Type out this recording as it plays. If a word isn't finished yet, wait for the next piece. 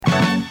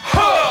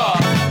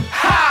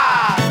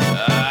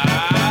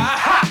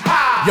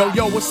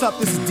Yo, what's up?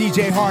 This is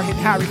DJ Hard Hit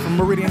Harry from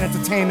Meridian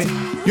Entertainment.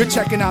 You're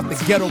checking out the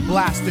Ghetto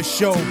Blaster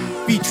Show,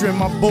 featuring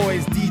my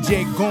boys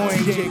DJ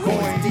Goin.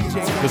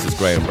 This is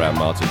Graham Brown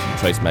Martin from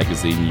Trace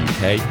Magazine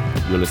UK.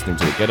 You're listening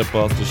to the Ghetto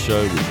Blaster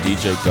Show with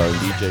DJ Goin.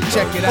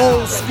 Check it out.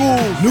 Old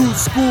school, new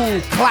school,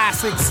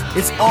 classics.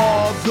 It's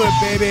all good,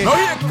 baby. Now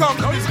here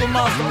comes Mr.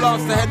 Master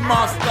Blaster,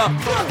 Headmaster.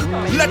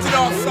 Let it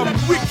off some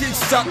wicked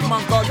shot,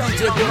 man. God,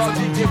 DJ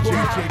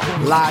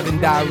Goin. Live and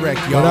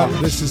direct, y'all. What up?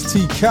 This is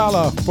T.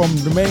 Calla from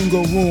the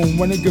Mango Room.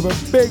 Want to give a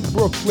big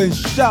Brooklyn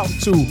shout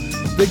to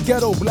the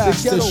Ghetto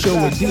Blaster Show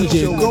with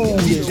DJ Goin.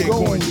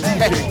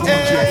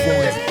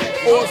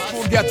 Old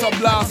school Ghetto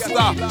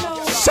Blaster.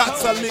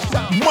 Shots are lit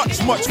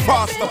much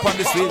faster on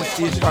this radio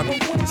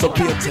station. So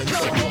pay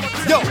attention.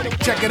 Yo,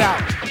 check it out.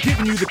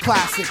 Giving you the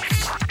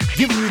classics,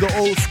 giving you the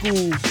old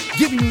school,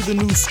 giving you the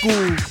new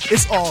school.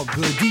 It's all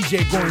good.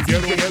 DJ Goin,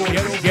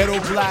 Ghetto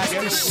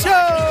Blaster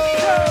Show.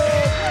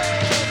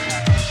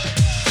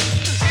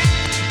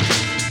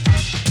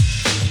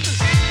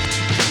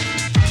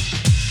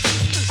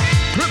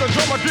 The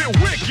drummer get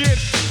wicked.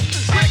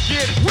 The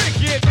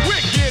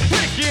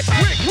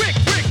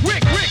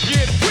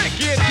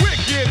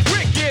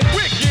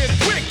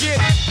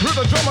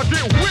drummer get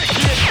wicked.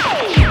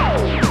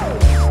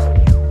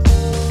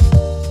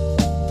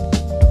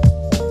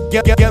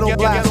 Ghetto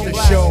Blaster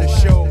Show.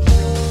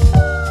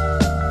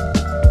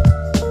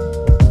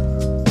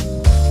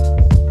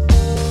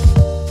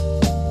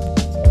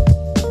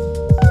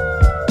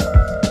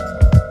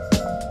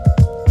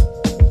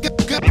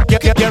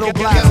 Ghetto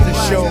Blaster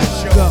Show.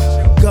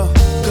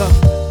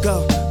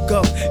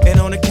 Go, and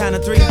on the count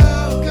of three, go,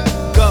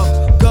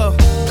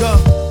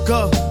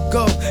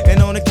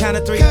 and on the count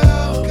of three, go,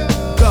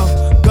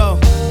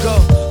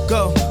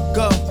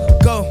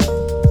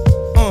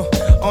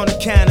 on the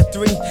count of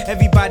three,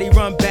 everybody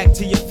run back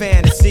to your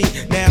fantasy.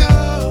 Now,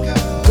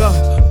 go,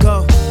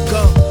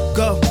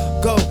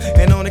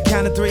 and on the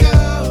count of three,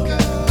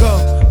 go,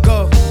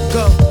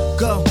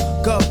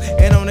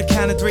 and on the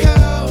count of three, go.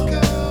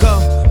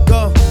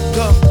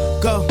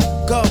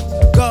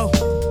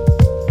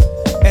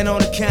 And on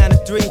the count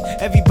of three,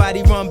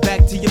 everybody run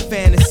back to your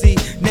fantasy.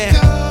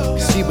 Now,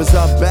 she was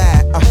up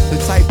bad, the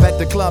type at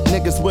the club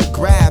niggas would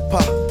grab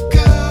her.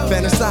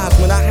 Fantasize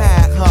when I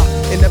had her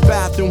in the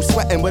bathroom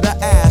sweating with her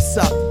ass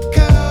up.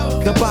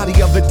 The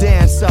body of a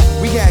dancer,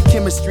 we had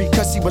chemistry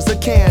cause she was a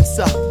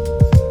cancer.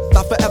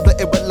 Thought forever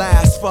it would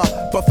last for,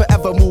 but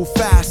forever move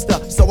faster,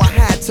 so I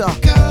had to.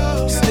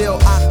 Still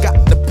I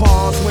got the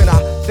pause when I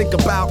think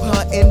about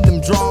her in them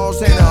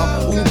drawers. And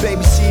ooh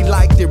baby, she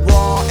liked it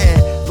raw.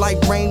 And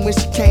like rain when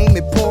she came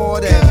and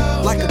poured.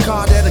 And like a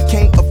car that I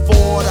can't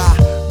afford, I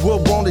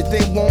would want it,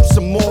 then want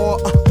some more.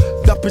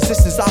 The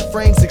positions our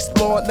frames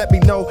explored let me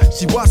know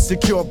she was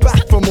secure.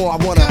 Back for more, I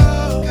wanna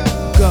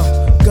go.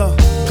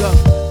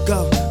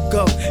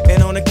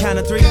 And on the count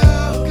of three,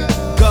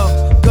 go.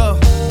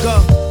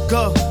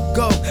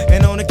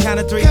 And on the count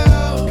of three, go.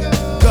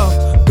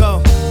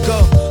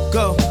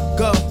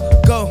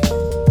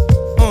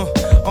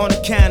 On the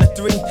count of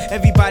three,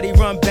 everybody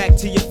run back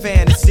to your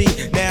fantasy.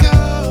 Now,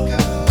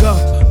 go.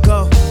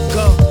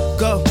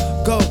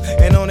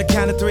 And on the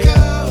count of three,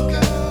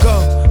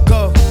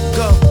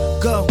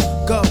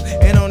 go.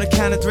 And on the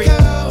count of three,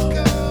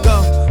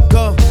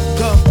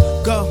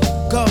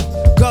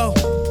 go.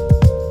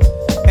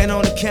 And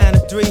on the count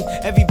of three,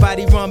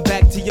 everybody run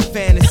back to your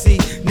fantasy.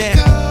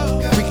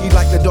 Now, freaky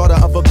like the daughter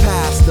of a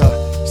pastor.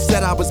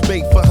 Said I was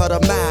bait for her to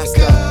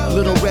master.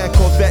 Little red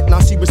Corvette, now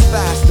she was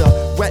faster.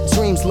 Wet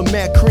dreams, La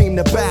Mer cream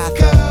the bath.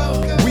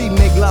 We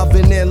make love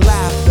and then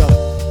laughter.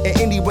 And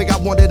any way I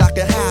wanted, I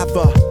could have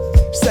her.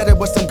 Said it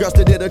was some girls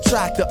that did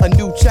attract her. A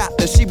new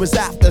chapter she was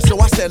after. So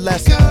I said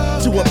let's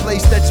to a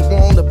place that you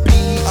wanna be.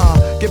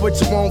 Get what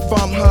you want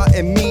from her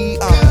and me.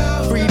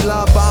 Free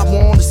love I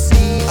wanna see.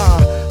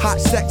 Hot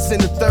sex in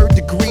the third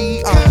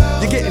degree.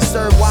 You're getting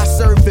served while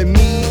serving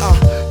me.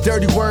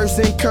 Dirty words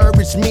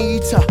encourage me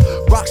to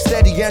rock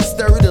steady and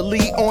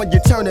sturdily on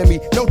your turning me.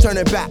 No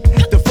turning back,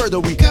 the further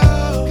we go.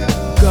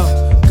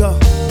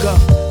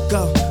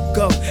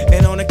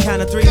 And on the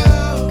count of three,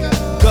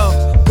 go.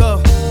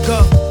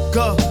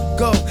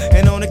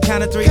 And on the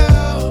count of three,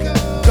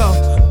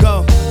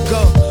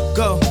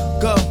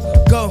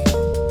 go.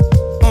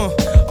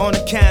 On the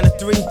count of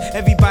three,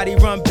 everybody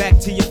run back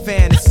to your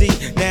fantasy.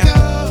 Now,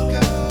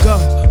 go.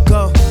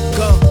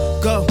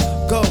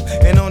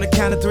 And on the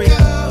count of three, go.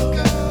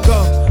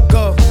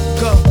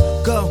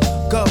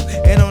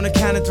 And on the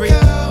count of three,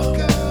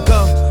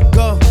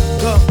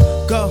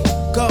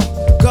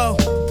 go.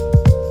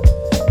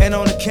 And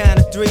on the count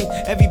of three,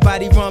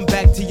 everybody run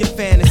back to your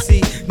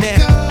fantasy. Now.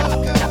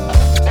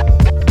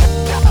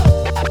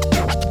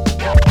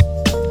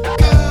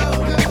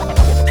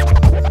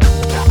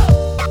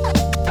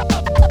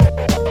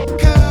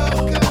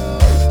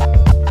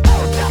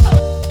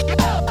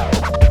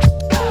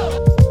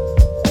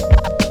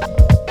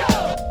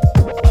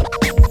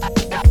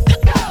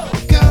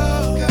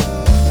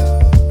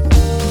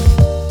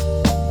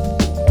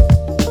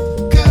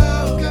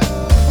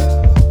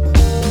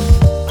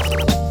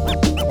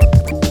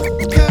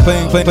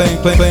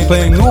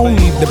 playing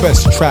only the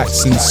best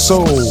tracks in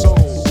soul,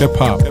 hip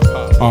hop,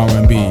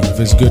 R&B. If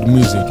it's good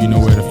music, you know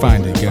where to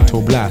find it.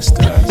 Ghetto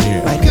Blaster.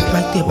 Yeah.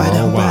 Right there by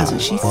the horizon.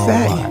 She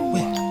fat.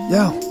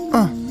 Yo,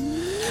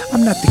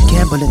 I'm not the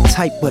gambling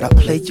type, but I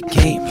play your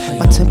game.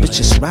 My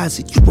temperature's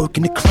rising, you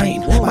working the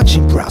crane. My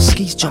Jim Brown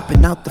skis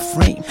jumping out the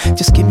frame.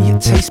 Just give me a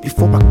taste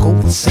before I go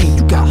insane.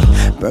 You got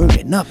me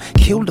burning up,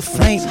 kill the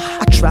flame.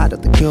 I tried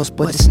other girls,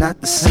 but it's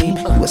not the same.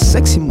 You a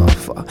sexy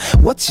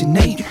motherfucker, what's your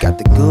name? You got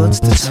the goods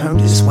to turn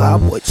this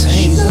wild boy tame.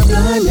 She's a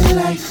blinding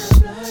light,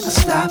 a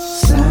stop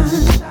sign.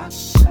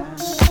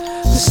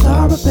 The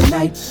star of the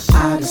night,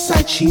 out of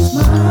sight, she's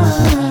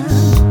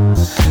mine.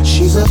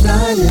 She's a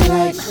blinding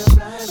light,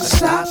 a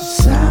stop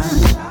sign.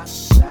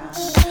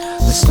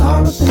 The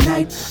star of the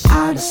night,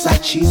 out of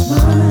sight, she's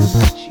mine.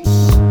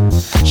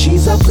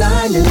 She's a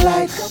blinding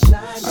light,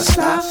 a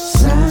stop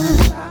sign.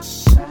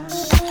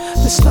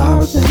 The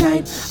star of the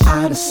night,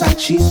 out of sight,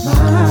 she's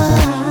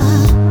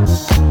mine.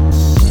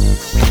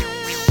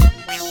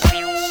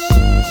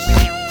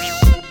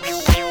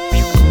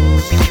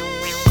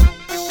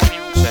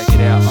 Check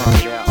it out.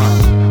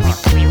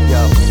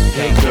 Yo,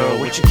 hey girl,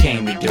 what you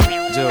came to do?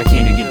 I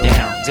came to get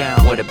down.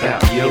 What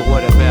about you?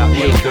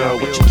 Hey girl,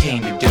 what you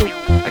came to do?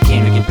 I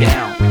came to get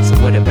down. So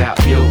what about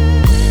you?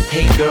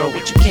 Hey girl,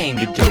 what you came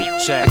to do?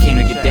 I came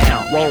to get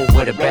down. Whoa,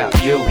 what about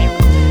you?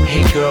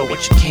 Hey girl,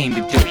 what you came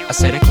to do? I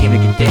said I came to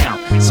get down.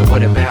 So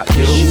what about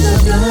you? She's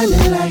a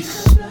blinding light,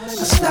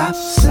 a stop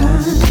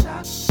sign.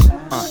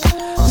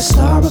 The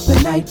star of the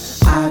night,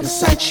 out of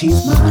sight,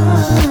 she's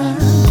mine.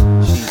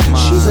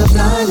 She's a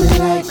blinding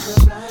light,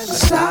 a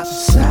stop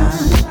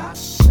sign.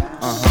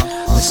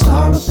 The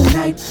star of the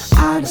night,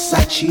 out of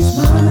sight, she's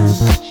mine.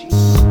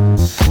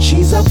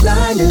 She's a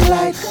blinding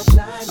light,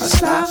 a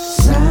stop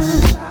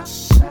sign.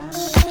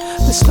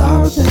 The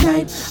star of the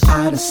night,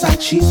 out of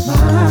sight, she's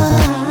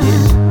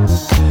mine.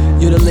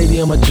 You're the lady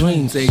of my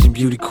dreams, Asian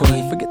beauty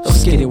queen. Forget those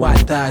skinny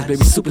white thighs,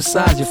 baby,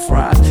 supersize your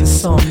fries.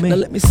 It's on me. Now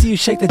let me see you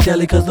shake the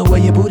jelly, cause the way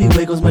your booty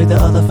wiggles make the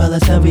other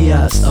fellas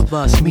envious of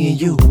us. Me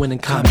and you, winning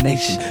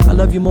combination. I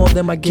love you more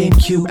than my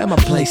GameCube and my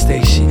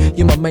PlayStation.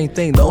 You're my main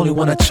thing, the only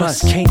one I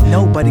trust. Can't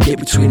nobody get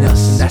between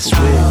us, and that's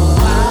real.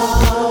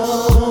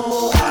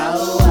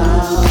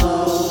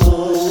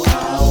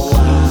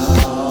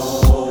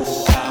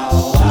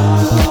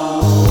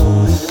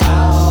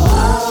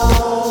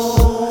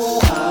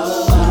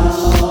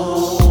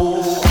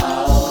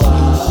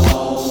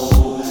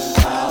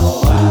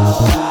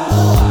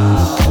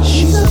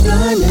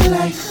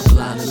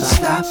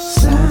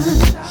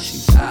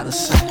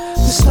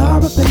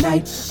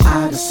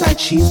 Out of sight,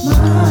 she's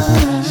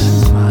mine.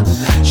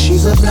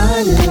 She's a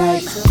blinding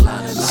light,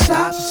 a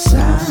stop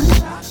sign.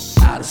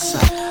 Out of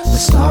sight, the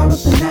star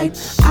of the night.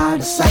 Out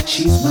of sight,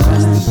 she's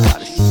mine.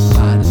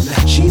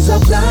 She's a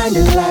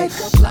blinding light,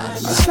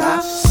 a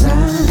stop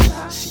sign.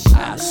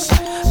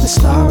 The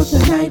star of the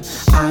night.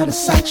 Out of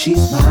sight,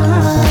 she's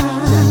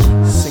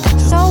mine.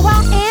 So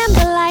I am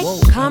the light.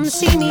 Come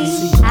see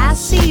me, I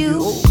see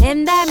you,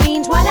 and that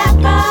means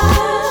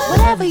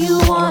whatever you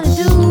wanna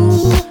do.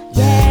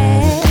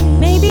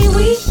 Maybe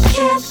we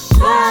can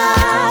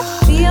fly,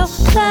 feel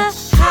the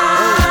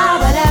high,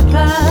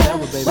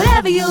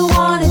 whatever you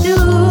wanna do.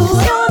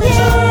 So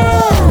yeah.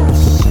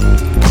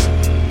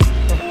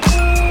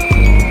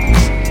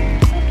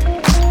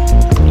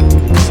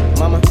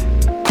 Mama,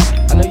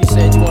 I know you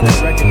said you wanted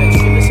a record that you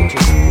can listen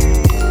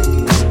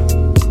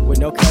to with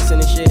no cussing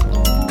and shit.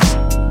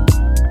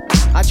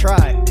 I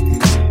tried,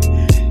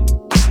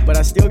 but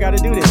I still gotta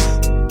do this.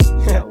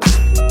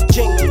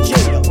 Jingle,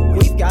 jingle,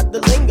 we've got the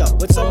lingo.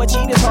 With so much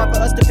heat, it's hard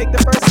for us to pick the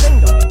first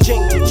single.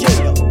 Jingle,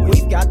 jingle,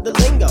 we've got the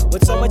lingo.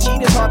 With so much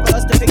heat, it's hard for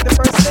us to pick the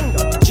first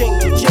single.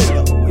 Jingle,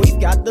 jingle, we've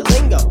got the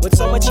lingo. With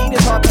so much heat,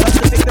 it's hard for us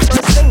to pick the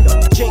first single.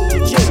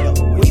 Jingle,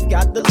 jingle, we've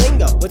got the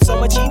lingo. With so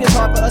much heat, it's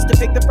hard for us to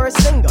pick the first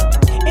single.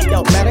 It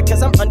don't matter,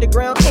 cause I'm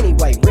underground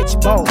anyway. Rich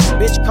bones,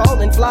 bitch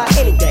call and fly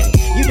any day.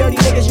 You dirty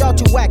niggas, y'all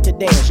too whack to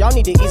dance. Y'all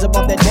need to ease up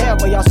off that damn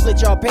where y'all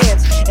split y'all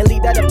pants. And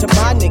leave that up to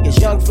my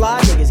niggas, young fly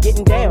niggas.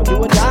 Getting down, do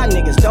or die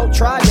niggas. Don't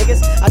try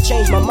niggas, I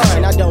changed my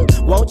mind. I don't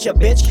want your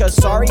bitch, cause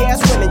sorry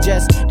ass women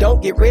just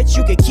don't get rich,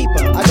 you can keep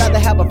her. I'd rather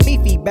have a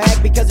Fifi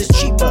bag because it's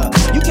cheaper.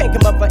 You can't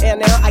come up for air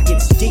now, I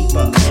get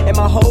deeper. And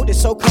my hold is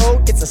so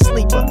cold, it's a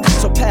sleeper.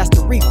 So pass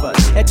the reefer.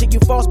 And to you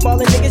false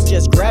ballin' niggas,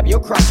 just grab your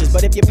crotches.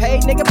 But if you pay,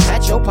 nigga,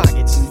 pat your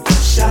pockets.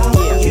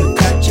 Yeah. You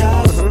got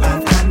yours,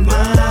 I've got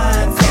mine.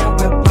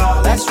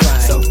 That's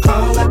right. So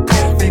call up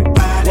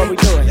everybody. What we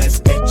doing? Let's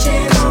pitch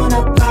it on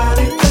a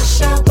party for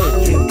sure.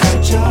 You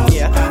got yours,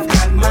 yeah. I've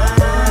got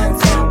mine.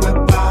 And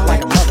we're ballin'.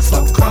 Like a mother.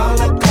 So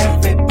call up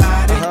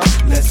everybody.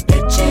 Let's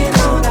pitch it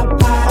on a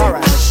party.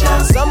 Alright.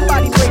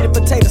 Somebody bring the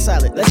potato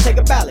salad. Let's take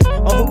a ballot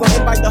on who gon'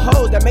 invite the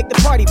hoes that make the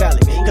party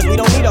valid. Cause we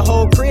don't need a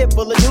whole crib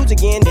full of dudes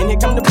again. Then here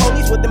come the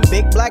police with them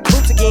big black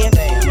boots again.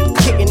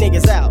 Kicking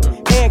niggas out,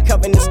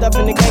 handcuffing and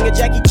stuffing the gang of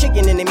Jackie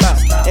Chicken in their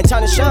mouth. And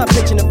China Shine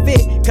pitching a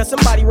fit, cause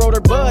somebody rolled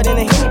her bud in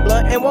a Henny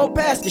blunt and won't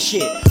pass the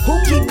shit. Who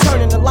keep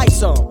turning the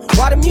lights on?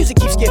 Why the music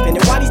keep skipping?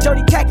 And why these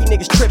dirty khaki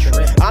niggas tripping?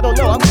 I don't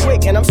know, I'm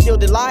quick and I'm still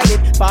delighted.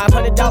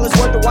 $500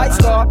 worth of White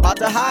Star, about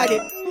to hide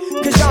it.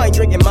 Cause y'all ain't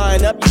drinking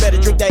mine up. You better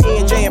drink that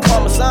E&J and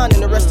Parmesan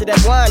and the rest of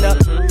that wine up.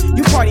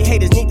 You party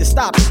haters need to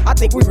stop it. I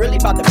think we really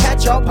about to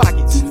pat y'all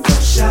pockets.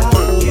 For sure,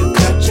 you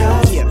got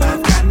yours, yeah.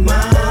 I've got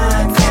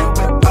mine, and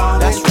we're ballin'.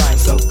 That's right.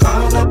 So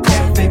call up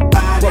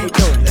everybody. What we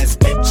doing? Let's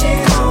pitch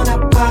it on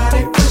a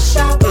party for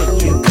sure.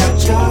 You got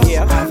yours,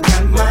 yeah. I've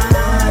got mine,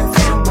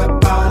 and we're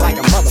ballin'. Like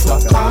a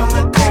motherfucker. So call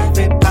up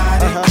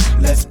everybody.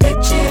 Let's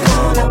pitch it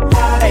on a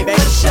party. Hey,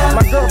 baby,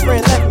 my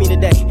girlfriend left me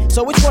today.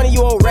 So which one of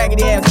you old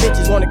raggedy ass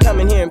bitches wanna come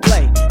in here and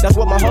play? That's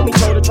what my homie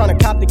told her, tryna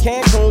cop the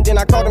Cancun. Then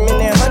I caught him in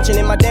there hunching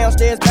in my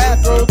downstairs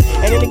bathroom,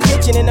 and in the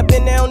kitchen, and up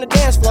in there on the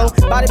dance floor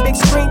by the big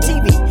screen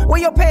TV.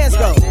 Where your pants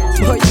go?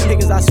 Boy, you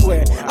niggas, I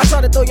swear. I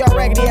try to throw y'all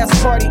raggedy ass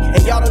a party,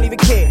 and y'all don't even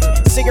care.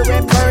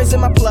 Cigarette burns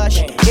in my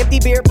plush, empty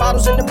beer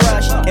bottles in the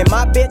brush, and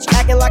my bitch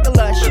acting like a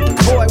lush.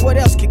 Boy, what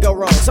else could go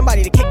wrong?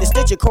 Somebody to kick the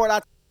Stitcher cord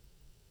out.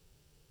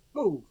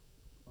 Move.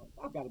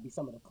 I gotta be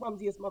some of the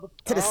clumsiest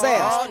motherfuckers. To the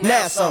sounds,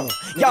 now some.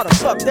 Y'all done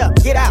fucked up.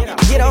 Get out,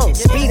 get on,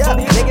 speed up,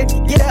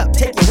 nigga. Get up,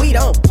 take your weed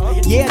on.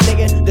 Yeah,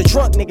 nigga, the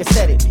drunk nigga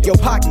said it. Your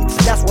pockets,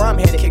 that's where I'm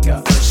headed. Kick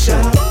up. For sure,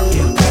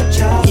 you got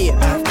yours. Yeah,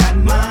 I've got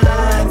mine.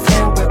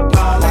 And we're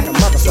ballin' like a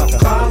motherfucker. So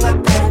call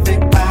up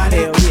everybody.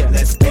 Hell yeah.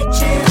 Let's pitch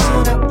it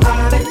on a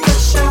party for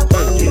sure.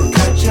 You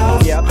got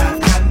yours. Yep. I've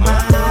got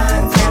mine.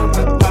 And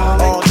we're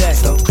ballin' all day.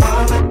 So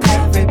call up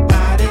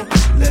everybody.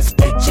 Let's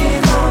pitch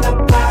it on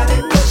a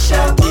party for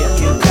sure.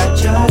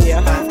 Yeah,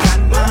 I've got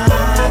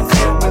mine,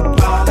 and we're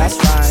ballin'. That's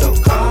right. So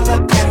call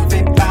up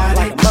everybody.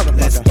 Like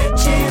let's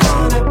pitch it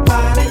on a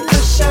party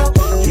for sure.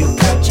 You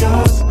got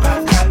yours,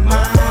 I've got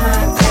mine,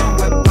 and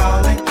we're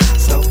ballin'.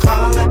 So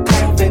call up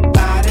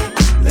everybody.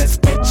 Let's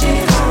pitch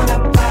it on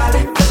a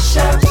party for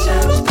sure.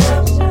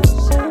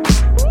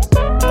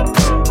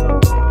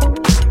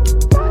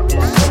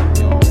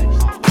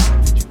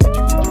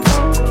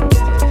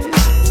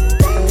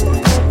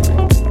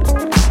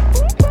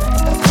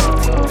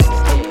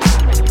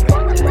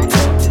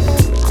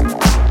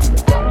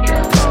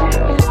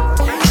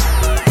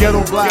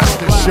 Ghetto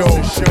Blaster Show.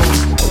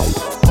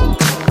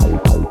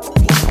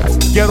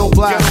 Ghetto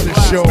Blaster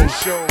Show.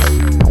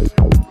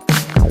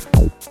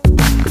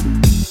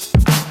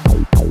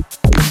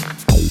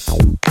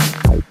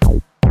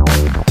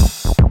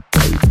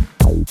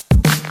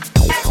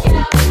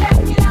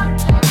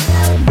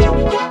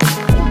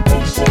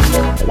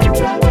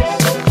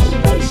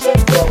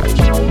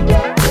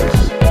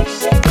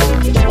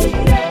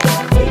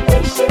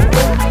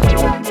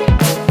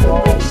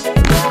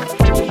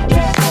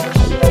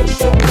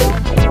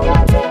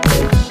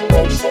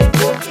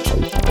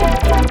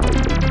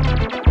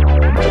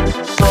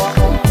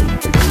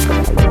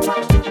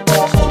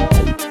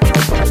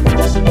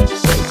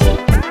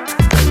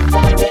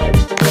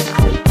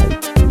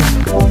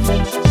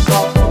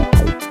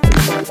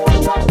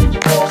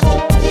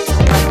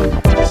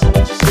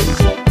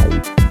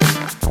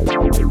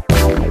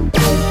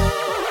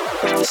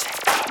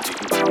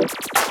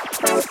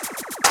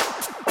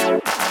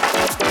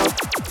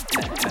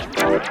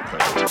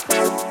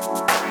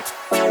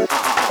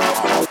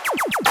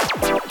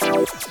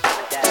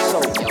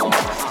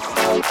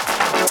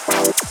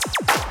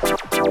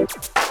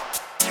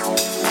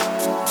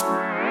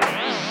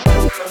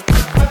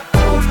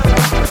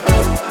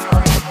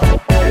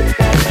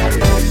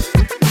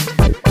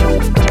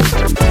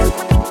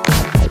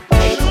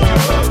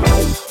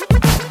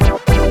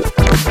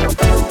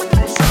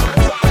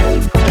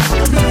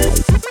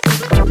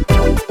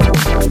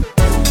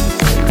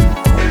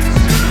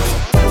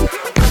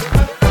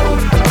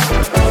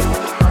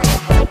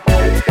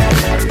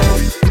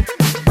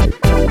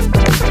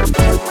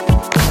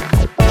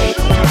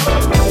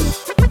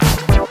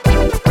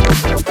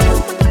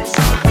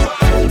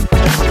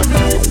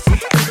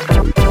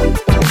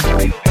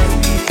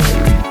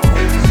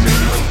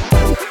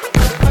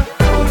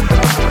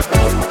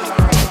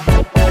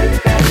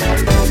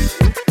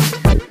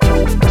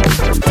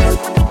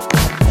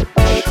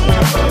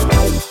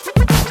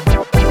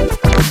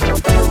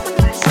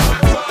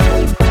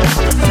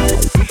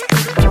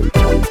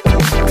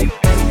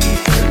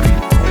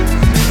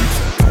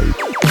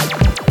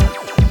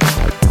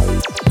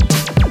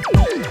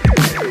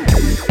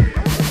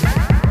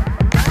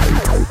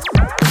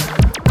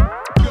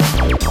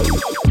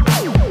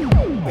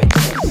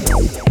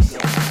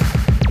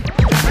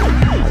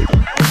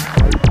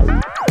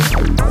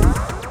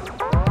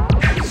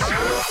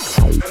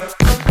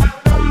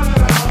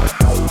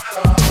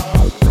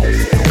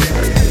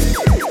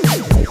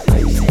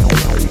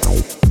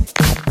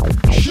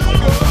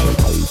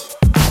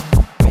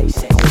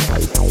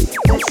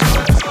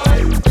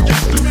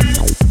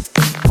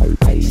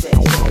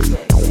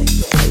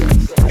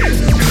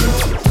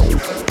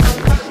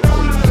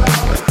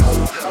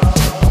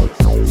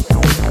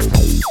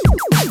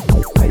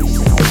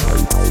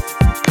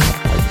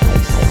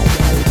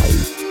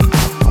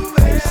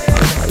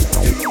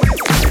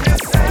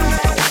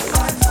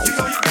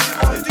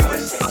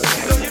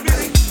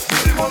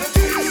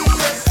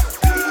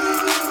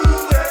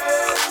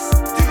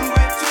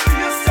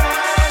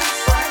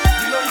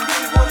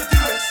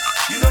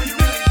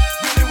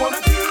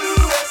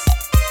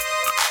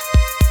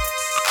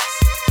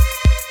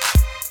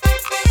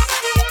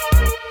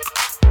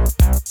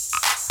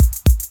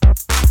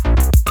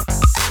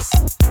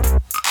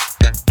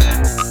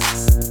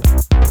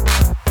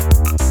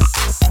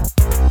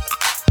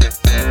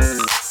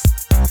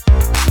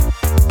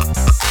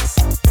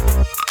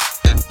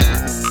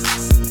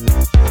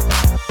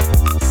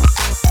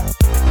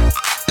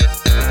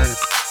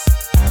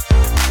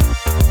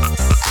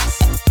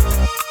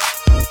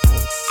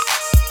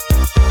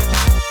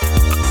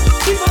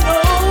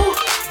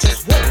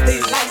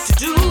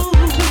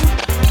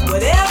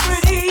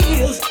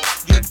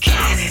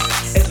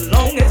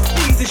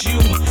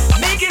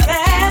 Make it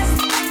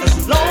last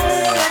as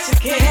long as you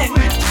can.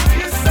 When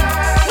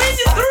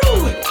you're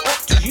through, up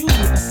to you.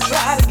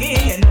 Try it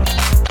again.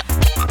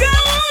 Go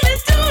on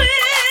and do it.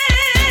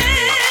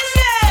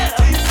 Yeah.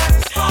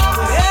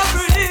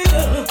 Whatever it is.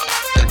 Go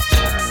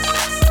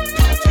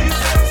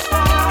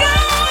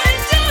on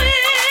and do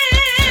it.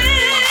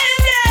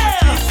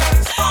 Yeah.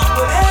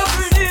 Whatever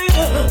it is.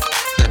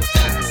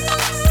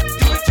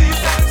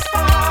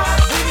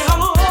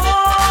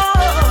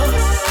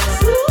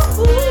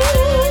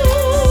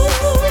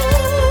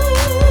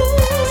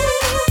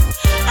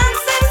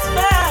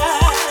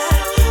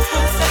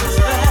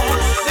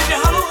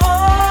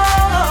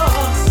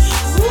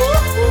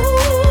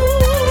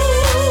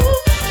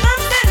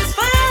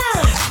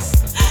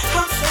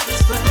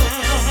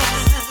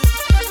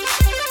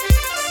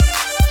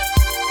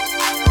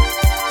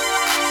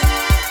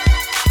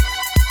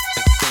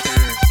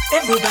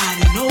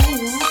 Everybody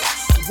knows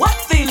what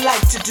they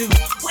like to do.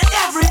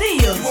 Whatever it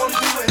is,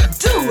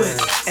 do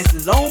it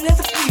as long as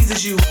it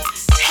pleases you.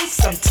 Take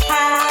some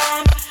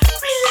time,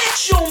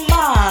 relax your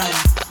mind.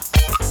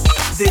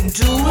 Then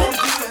do it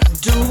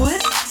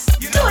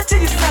till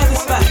you're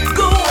satisfied.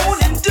 Go on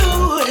and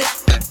do it.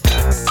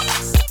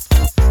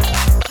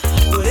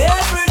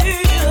 Whatever it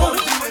is.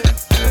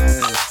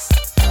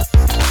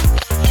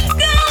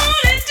 Go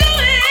on and do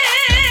it.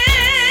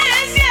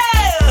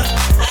 Yeah.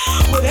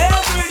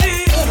 Whatever it is.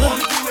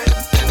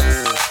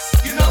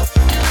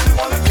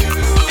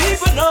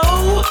 People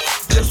know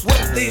just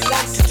what they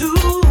like to do.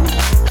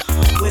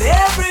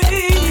 Whatever it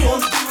is,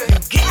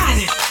 you got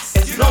it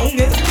as long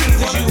as it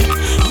pleases you.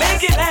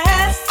 Make it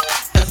last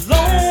as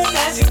long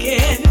as you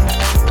can.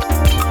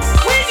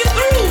 When you're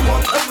through,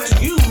 up to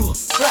you.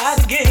 Try it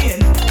again.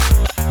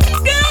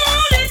 Go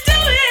on and do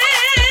it.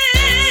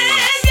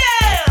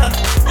 Yeah.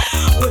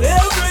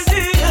 Whatever it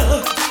is.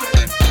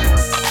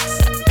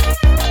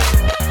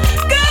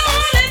 Go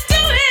on and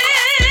do it.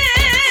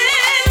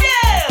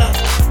 Yeah.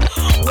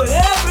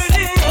 Whatever it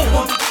is.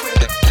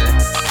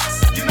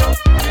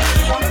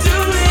 Do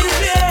it,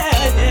 yeah,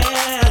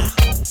 yeah.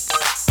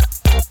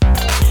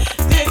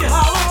 Take it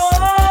all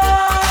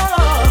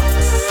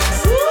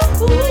ooh,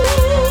 ooh.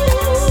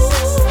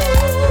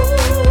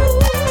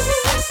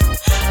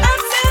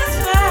 I'm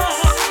satisfied.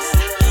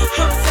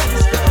 I'm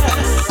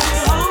satisfied. Take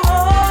it all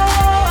ooh,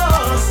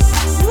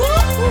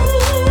 ooh.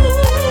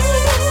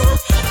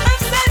 I'm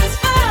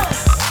satisfied.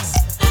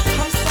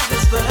 I'm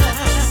satisfied.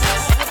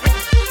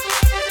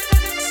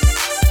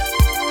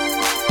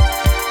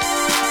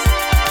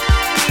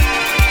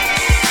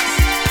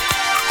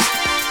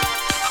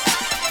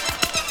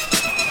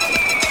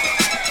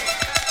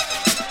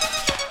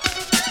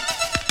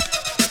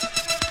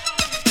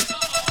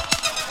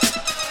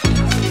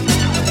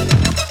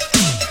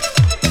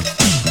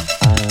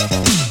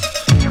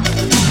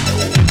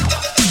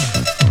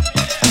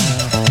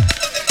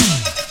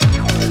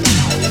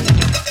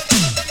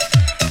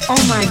 Oh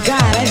my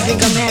God, I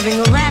think I'm having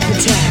a rap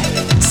attack.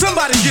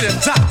 Somebody get a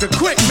doctor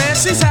quick, man.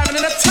 She's having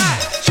an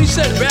attack. She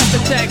said rap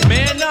attack,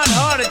 man, not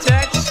heart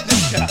attacks.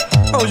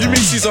 Oh, you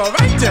mean she's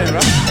alright then,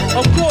 right?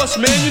 Of course,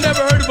 man. You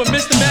never heard of a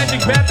Mr.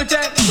 Magic rap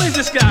attack? Where's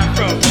this guy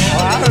from, man?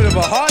 Oh, I heard of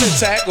a heart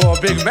attack or a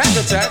Big Mac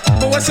attack,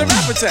 but what's a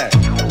rap attack?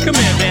 Come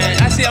here,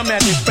 man. I see I'm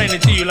having to explain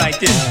it to you like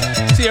this.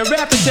 See, a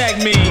rap attack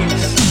means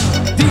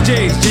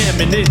DJs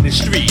jamming in the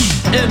street,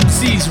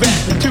 MCs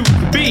rapping to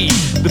the beat.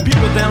 The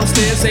people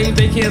downstairs saying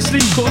they can't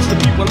sleep, cause the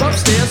people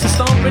upstairs are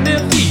stomping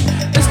their feet.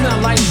 It's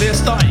not like they're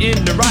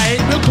starting to riot.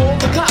 We'll call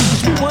the cops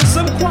cause we want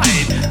some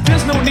quiet.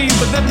 There's no need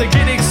for them to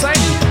get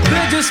excited.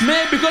 They're just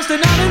mad because they're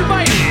not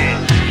invited.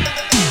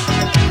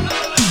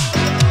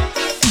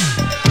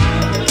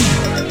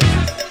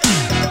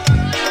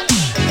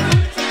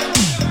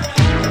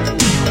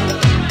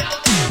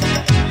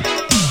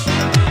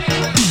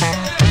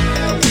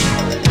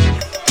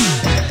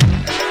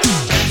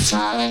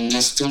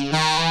 Mr.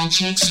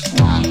 Magic's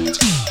right.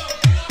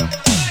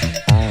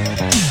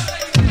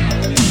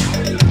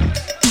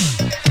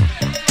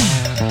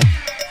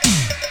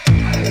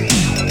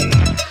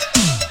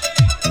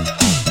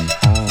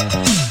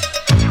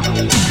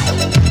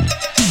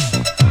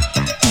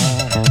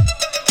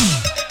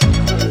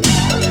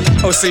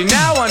 Oh, see,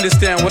 now I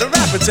understand what a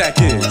rap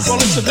attack is. Well,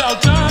 it's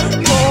about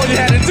time. All you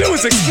had to do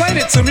was explain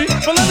it to me.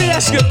 But let me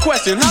ask you a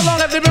question. How long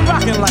have they been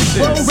rocking like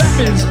this? Well,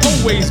 rapping's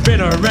always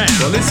been around.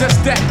 Well, it's just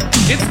that.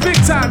 It's big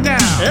time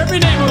now. Every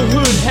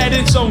neighborhood had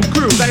its own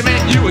crew. They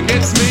meant you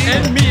against me.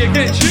 And me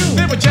against you.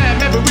 They would jam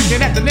every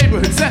weekend at the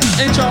neighborhood center.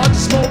 And charge a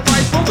small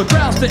price for the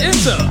crowds to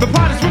enter. The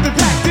parties would be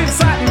packed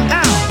inside and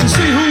out. To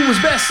see who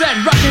was best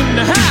at rocking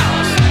the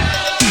house.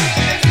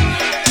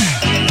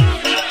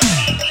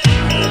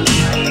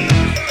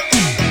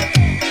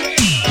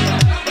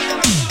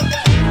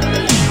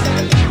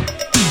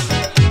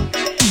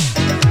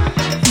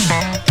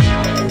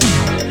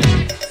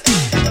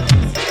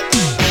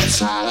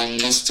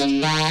 Mr.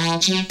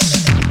 Magic.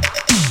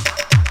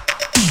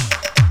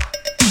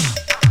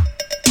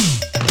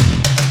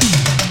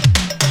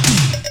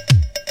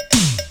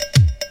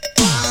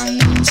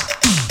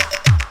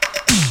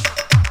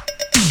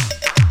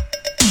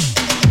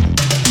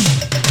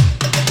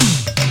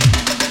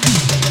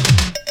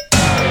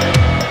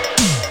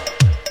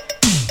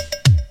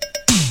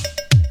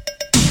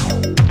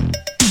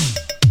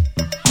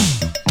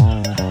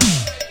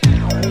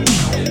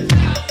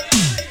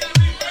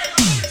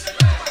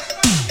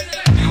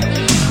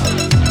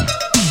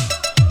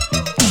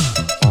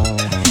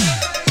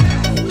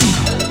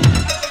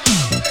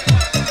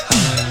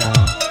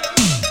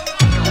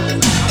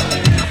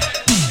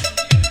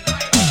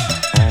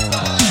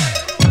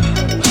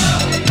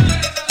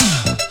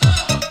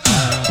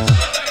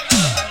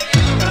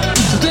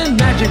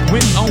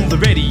 on the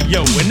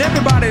radio, and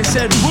everybody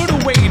said, what a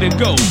way to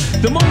go.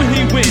 The moment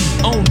he went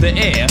on the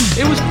air,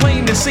 it was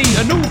plain to see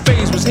a new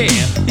phase was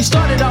here. He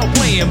started out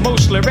playing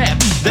mostly rap,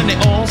 then they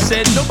all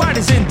said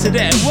nobody's into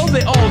that. Well,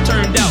 they all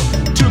turned out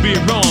to be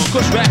wrong,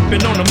 cause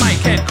rapping on the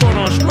mic had caught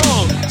on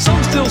strong.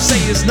 Some still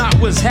say it's not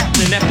what's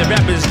happening after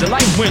Rapper's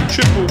Delight went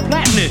triple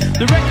platinum.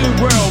 The record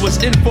world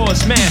was in for a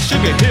smash.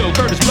 Sugar Hill,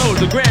 Curtis Blow,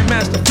 the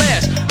Grandmaster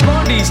Flash,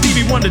 Blondie,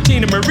 Stevie Wonder,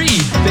 Tina Marie.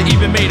 They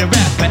even made a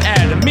rap for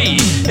Adam Me.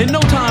 In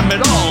no time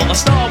at all, a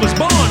star was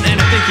born, and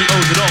I think he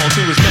owes it all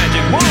to his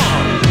magic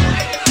wand.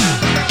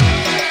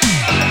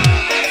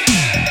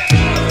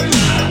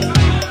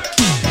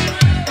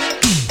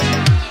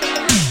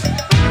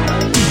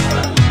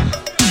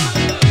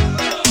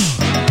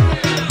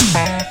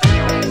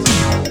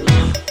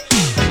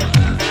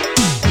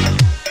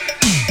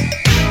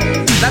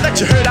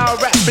 You heard our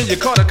rap and you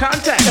caught a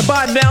contact, and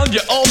by now you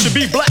all should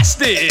be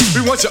blasted.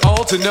 We want you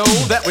all to know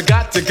that we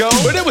got to go,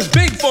 but it was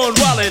big fun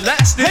while it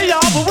lasted. Hey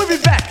y'all, but we'll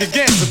be back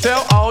again, so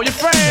tell all your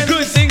friends.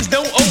 Good things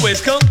don't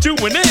always come to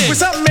an end. With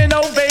something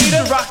innovative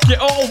to rock you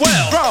all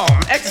well, from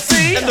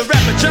ecstasy and the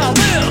rapper John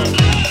Will.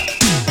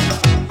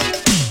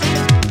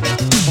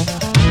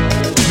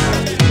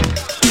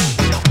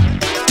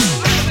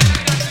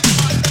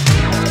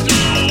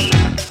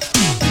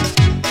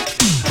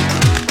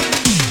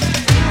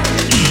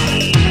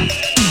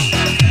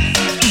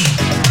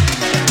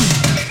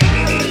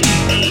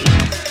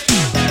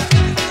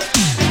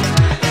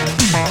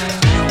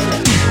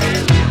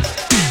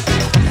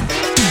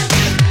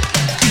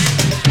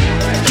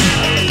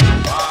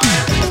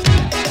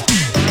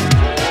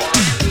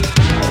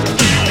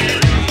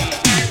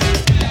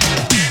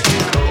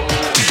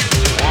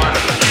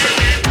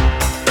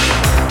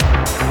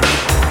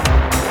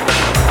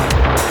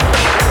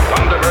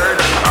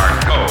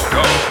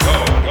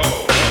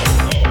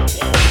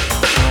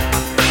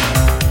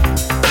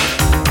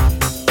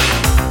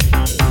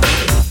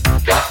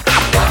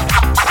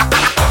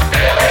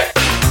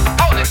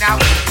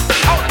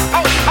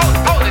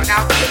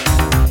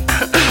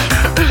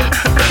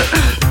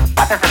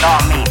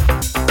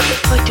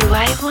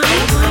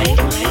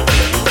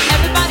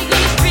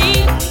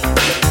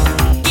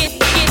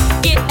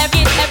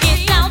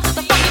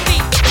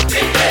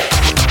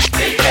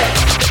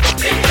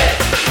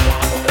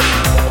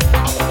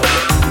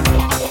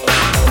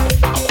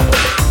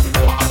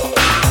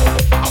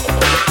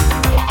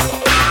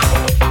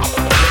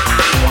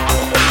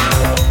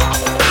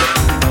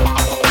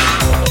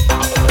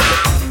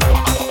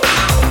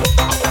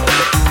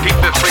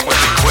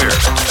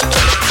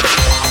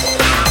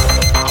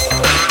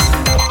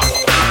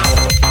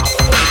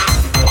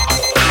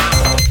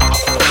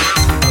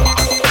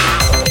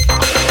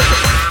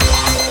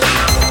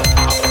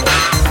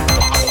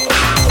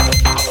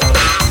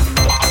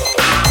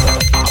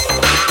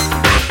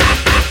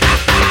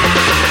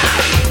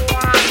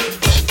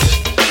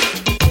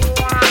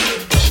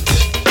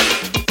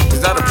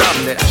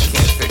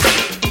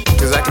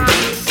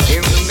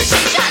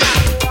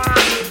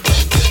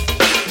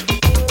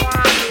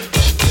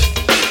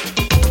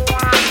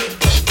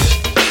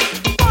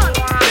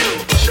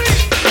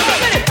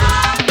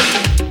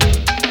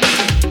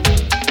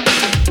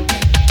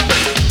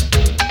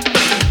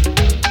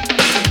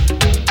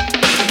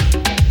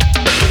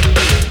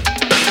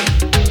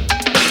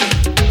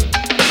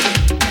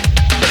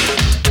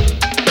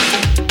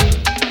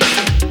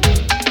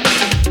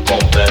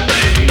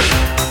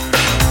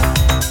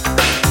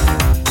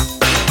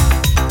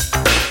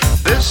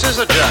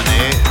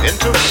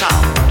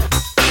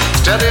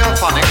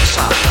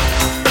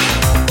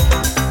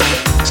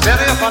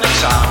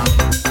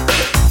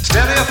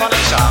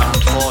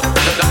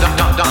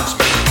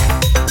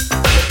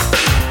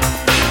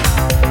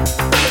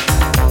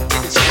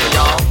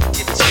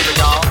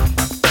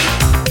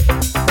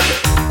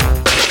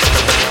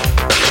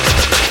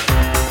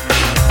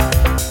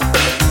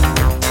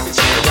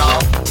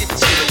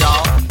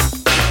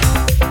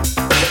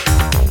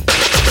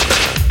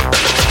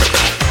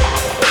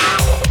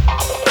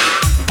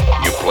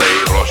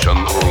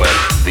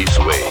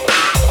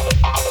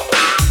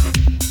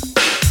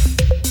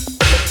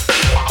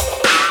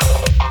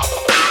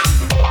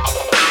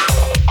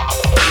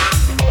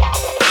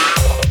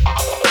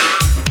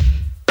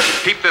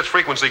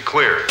 Frequency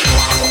clear.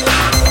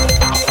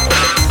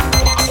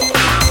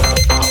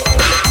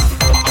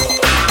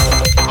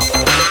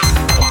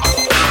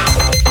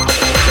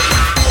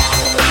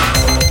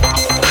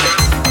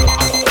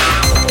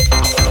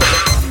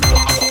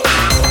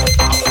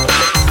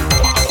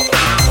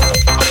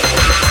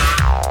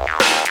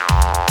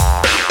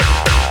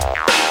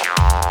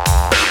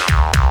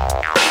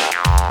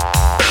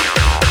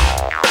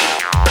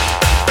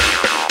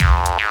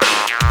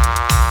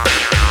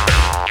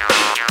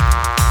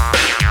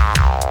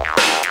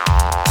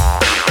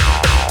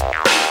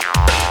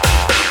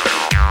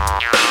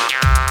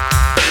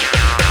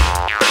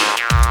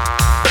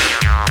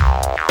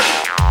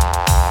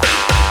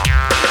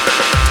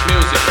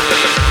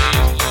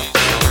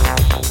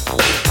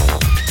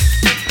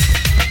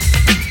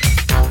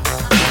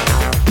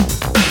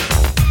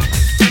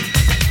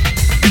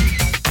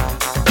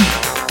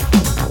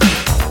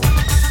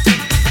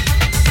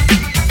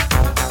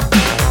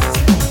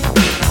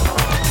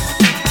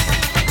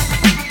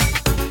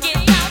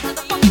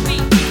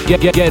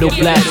 Ghetto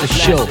Blaster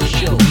Show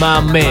with my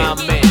man,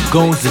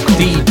 Gones the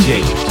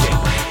DJ.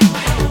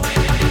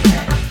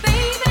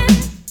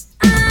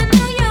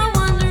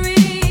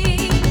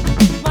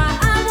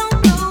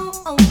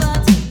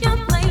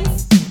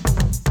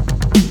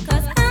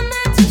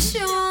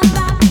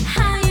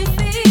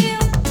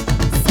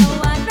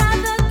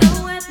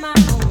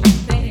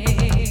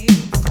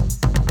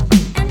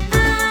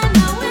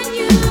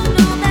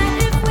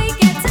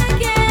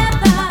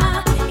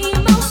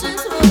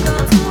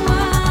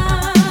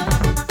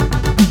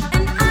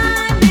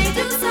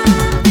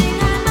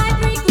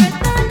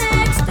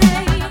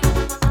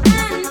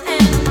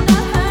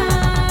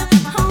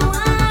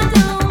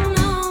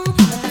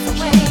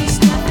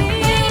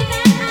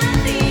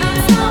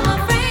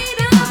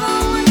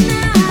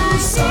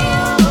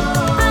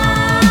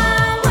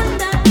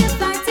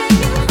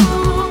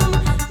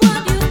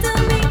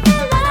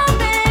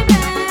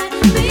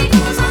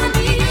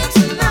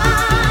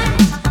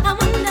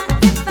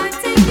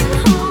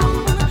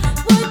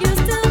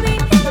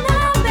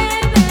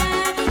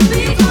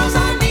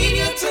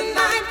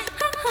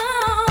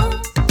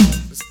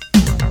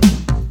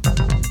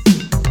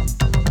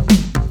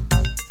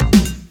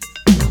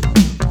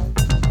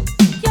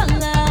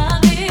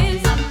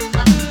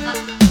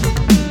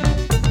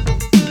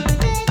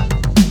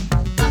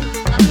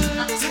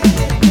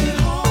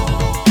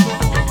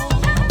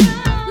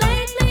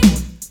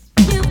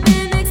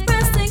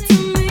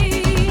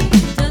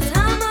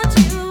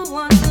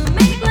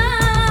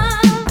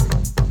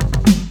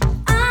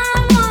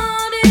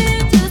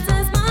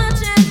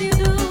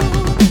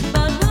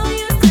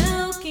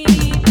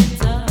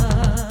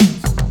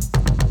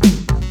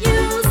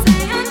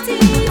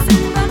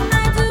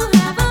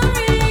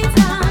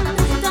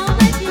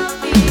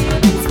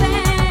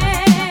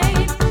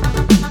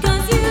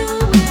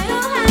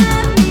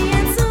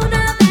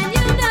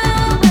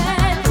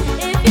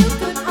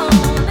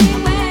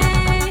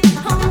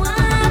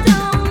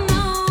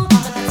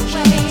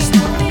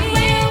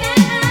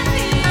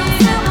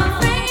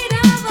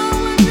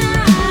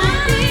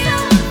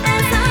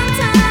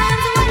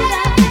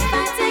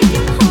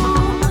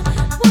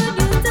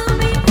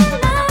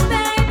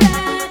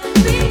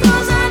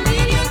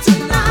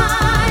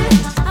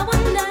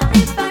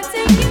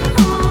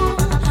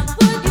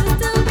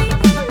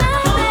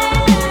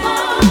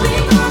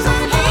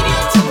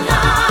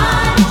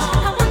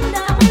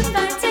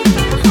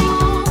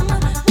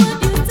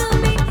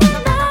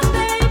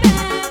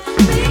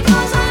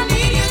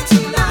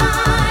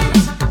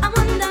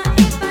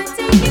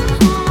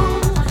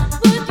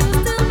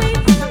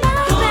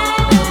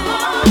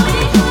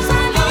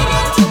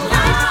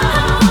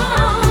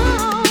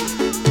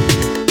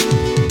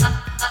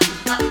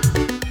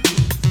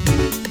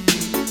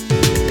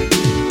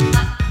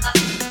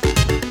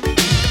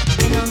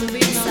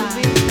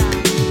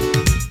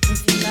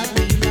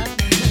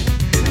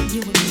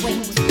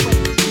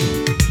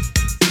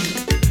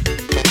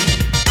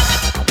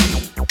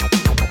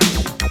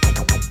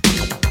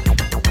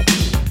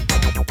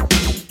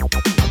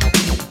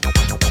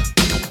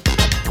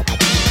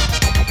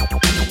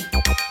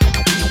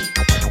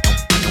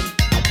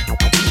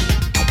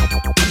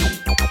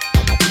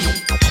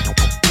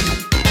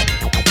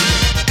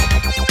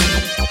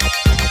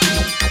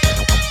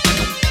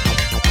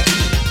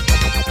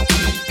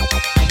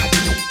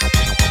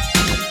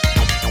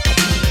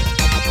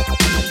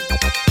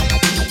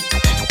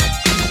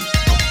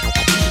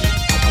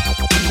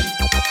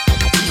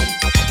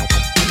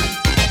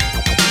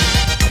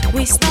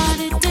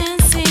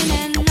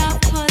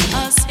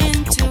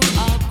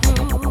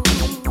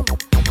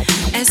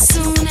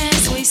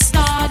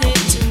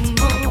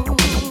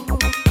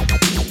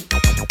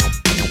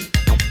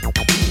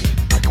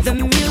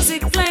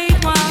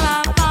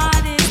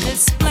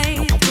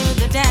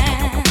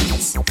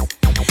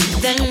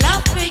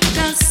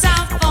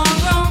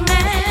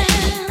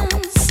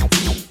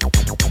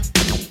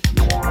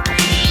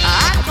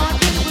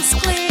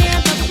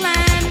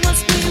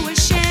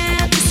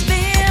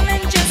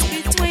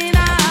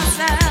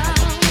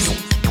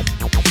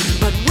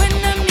 But when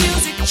the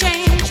music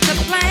changed, the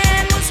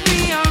plan was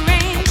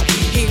rearranged.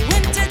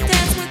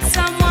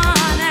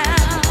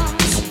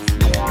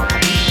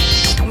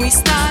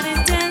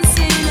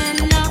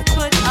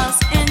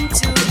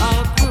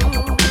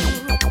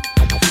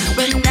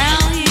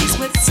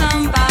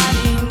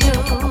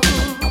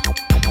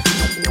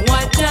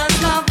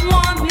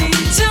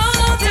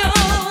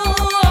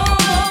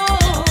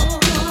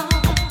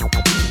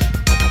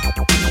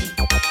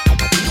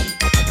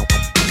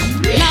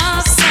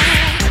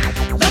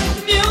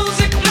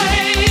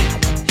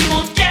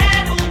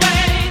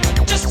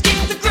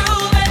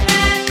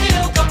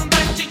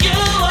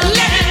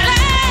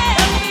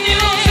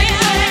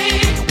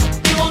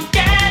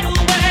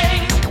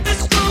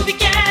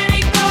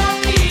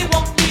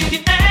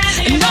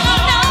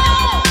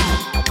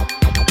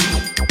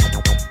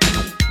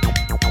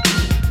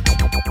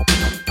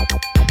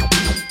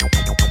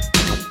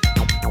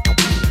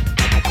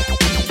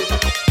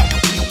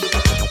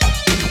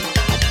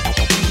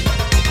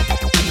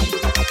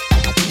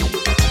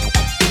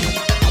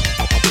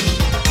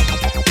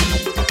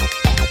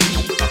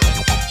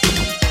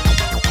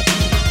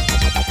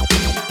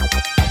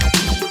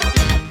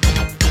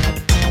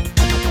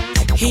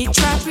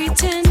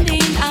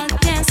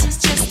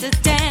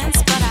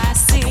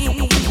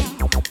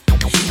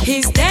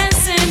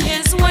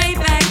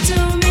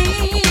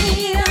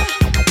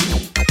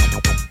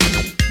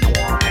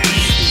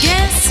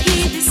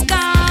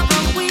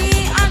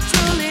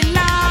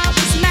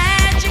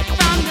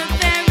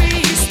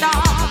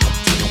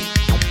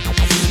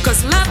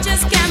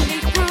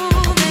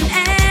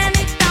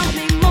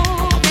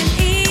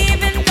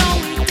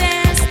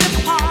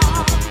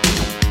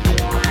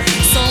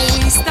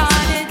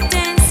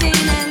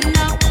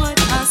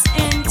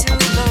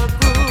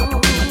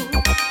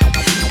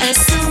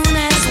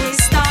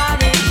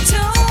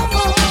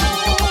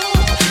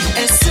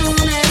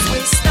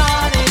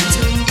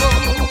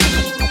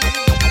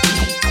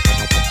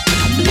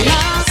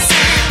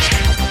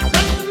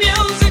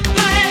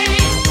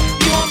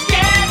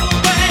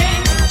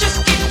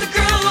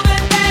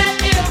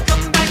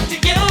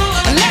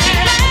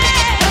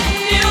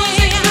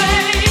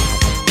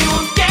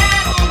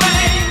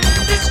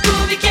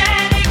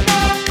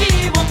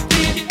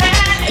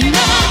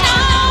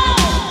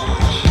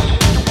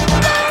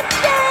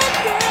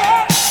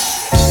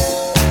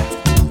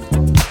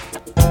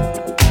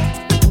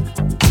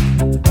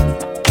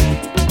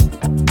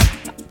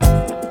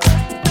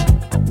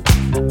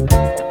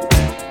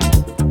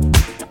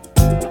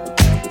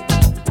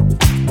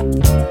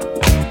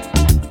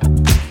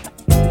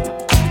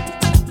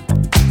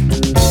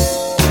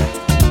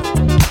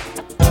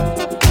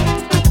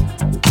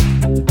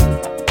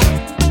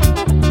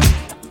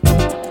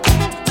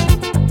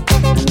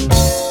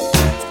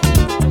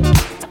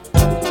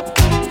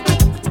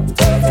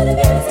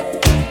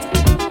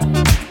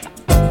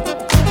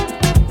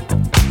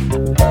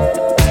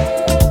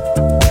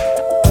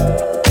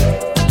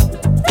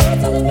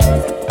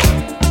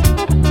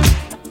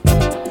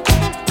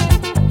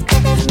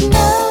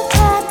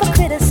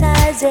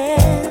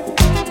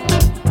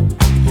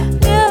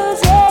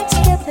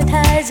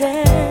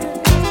 rising.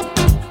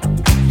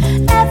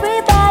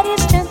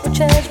 Everybody's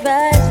temperature's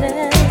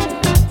rising.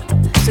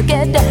 So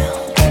get down.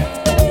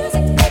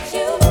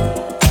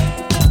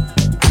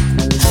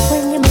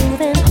 When you're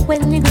moving,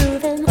 when you're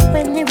grooving,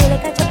 when you really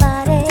got your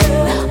body,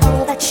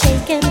 all that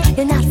shaking,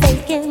 you're not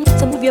faking.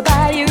 So move your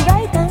body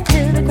right down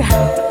to the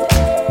ground.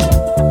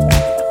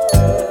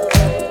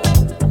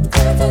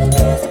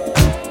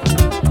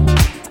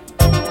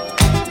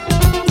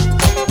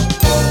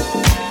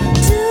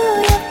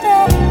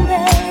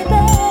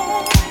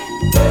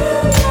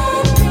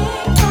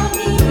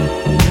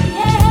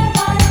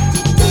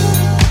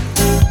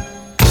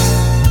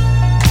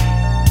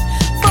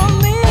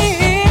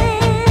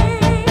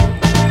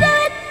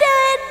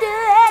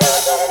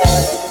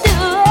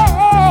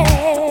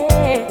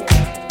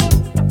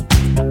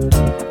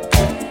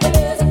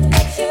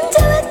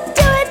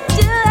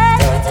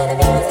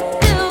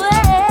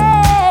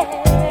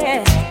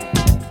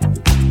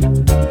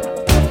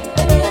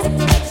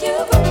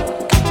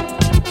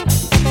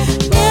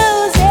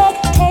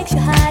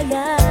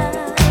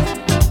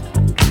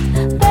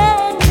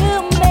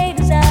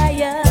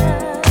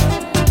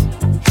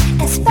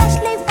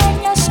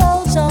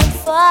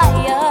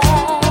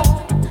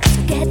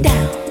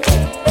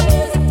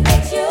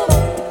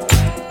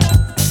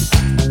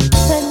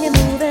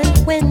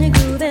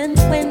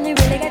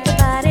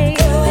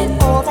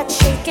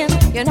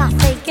 You're not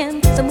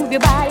faking, so move your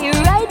body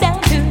right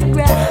down to the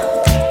ground.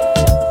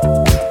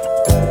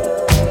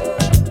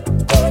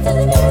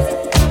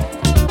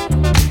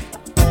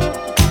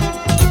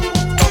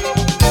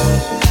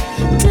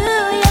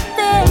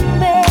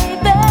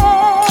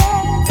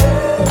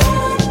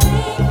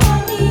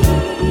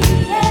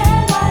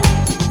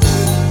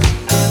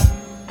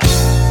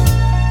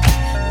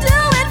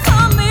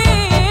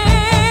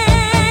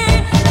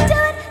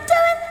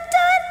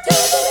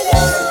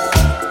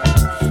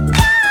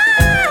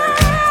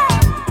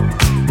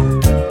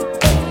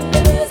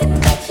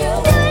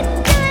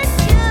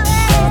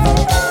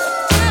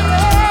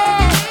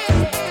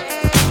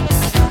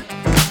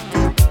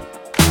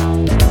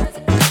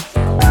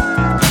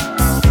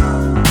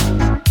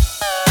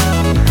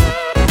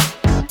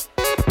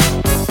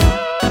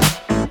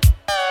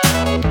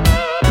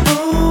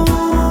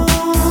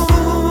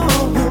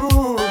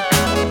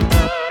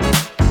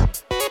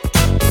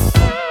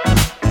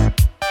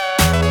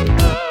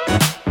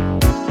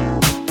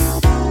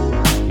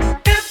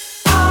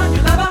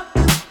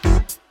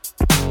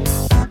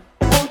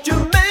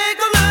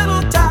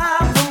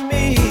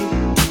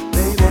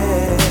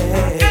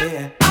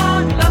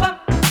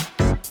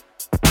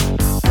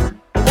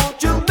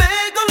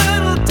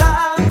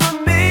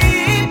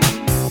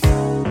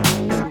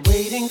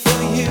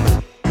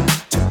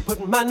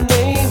 My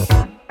name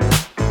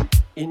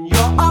in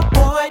your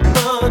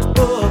appointment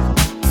book.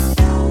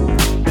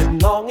 Been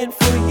longing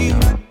for you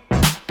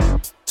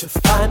to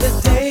find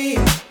a day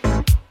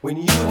when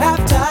you have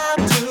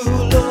time to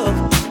look,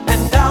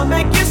 and I'll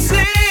make you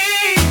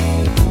see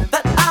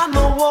that I'm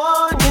the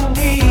one you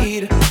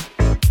need.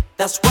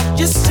 That's what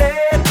you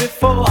said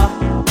before.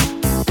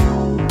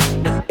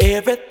 Now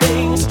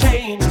everything's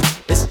changed.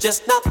 It's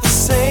just not the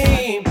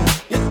same.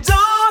 You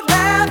don't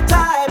have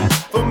time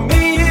for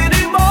me anymore.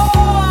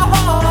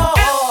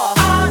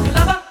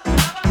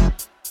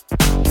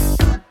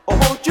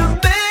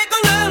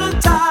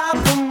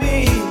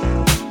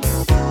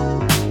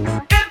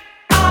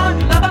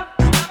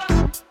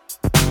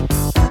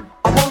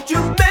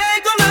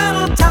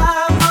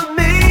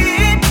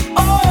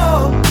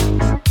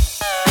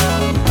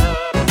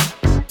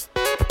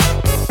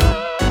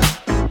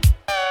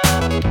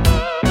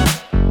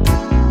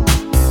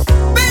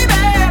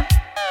 Baby,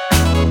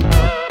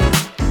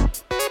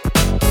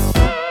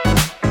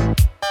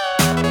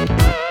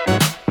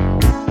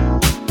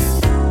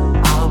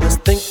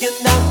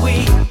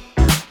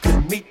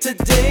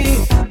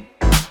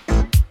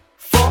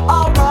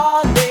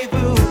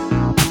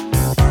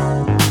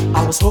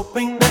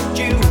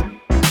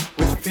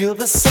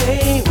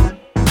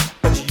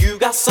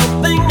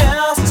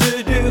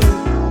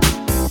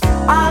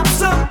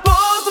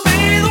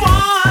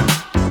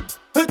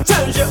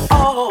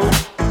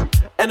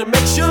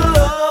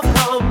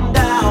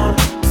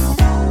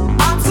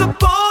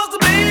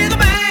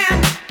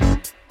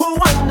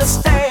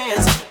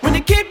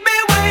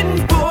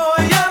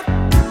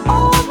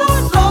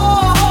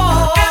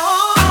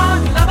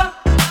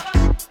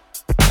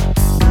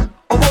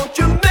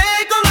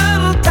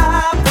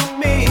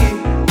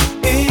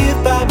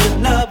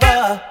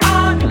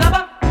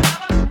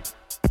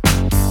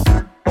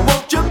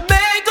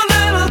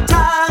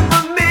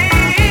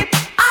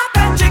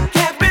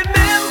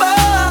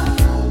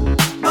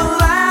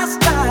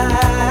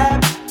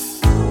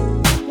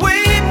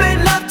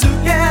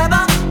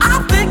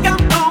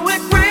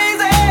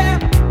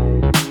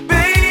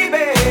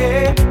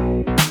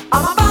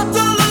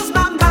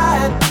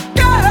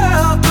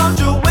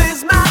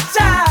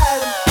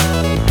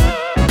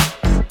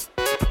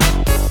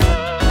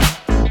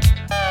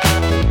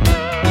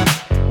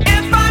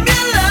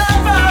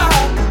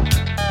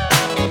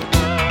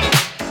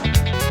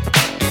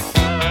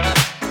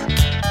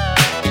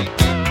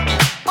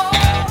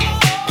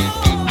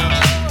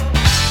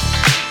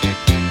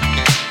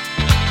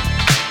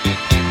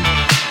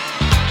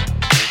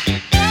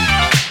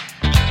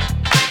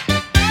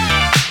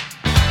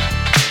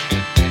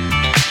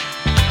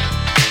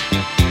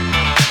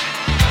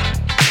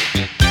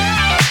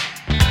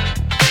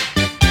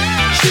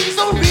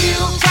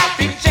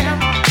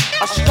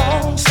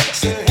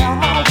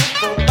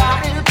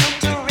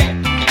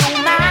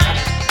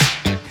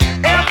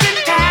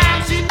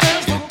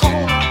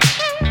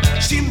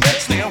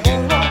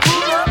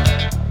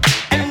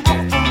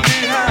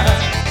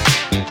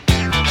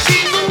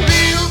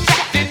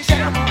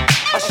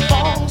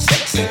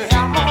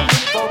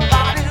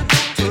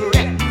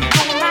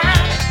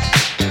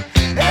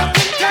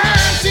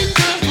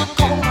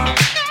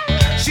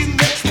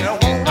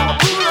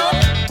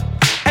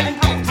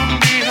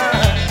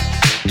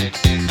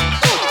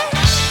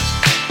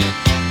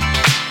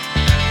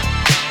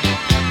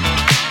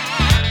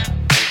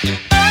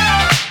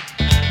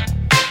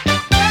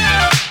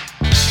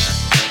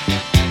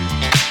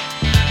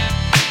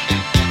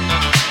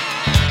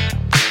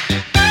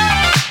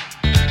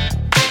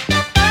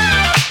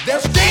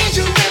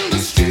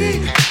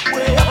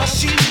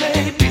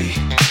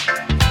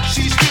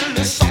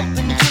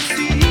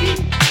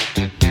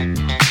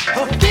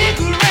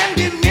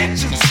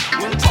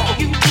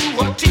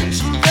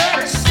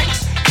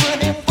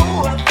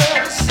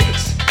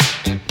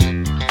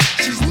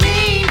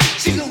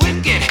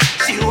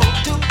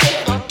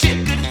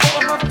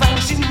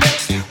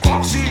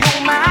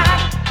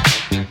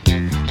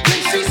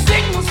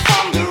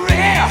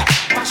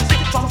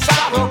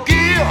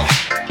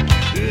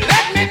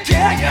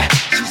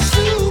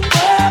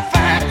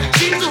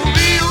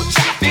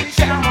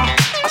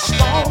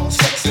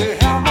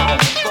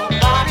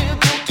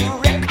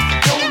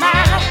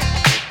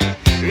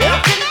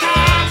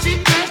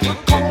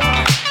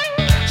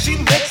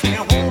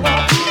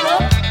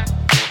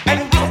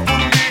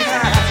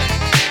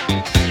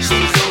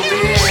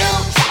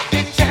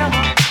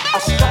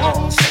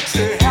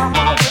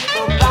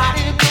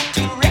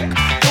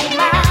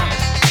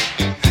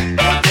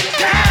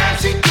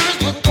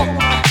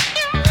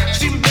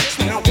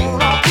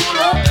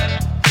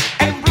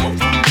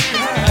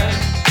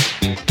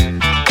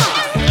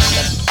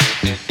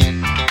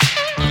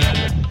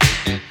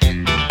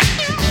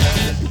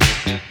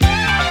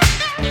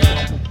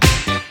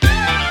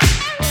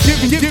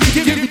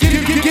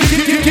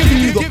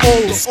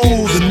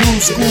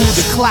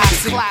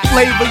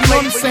 Flavor, you know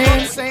what I'm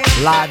saying?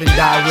 Live and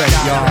direct,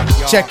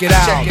 y'all. Check it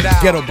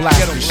out. Ghetto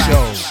Blaster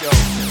Show.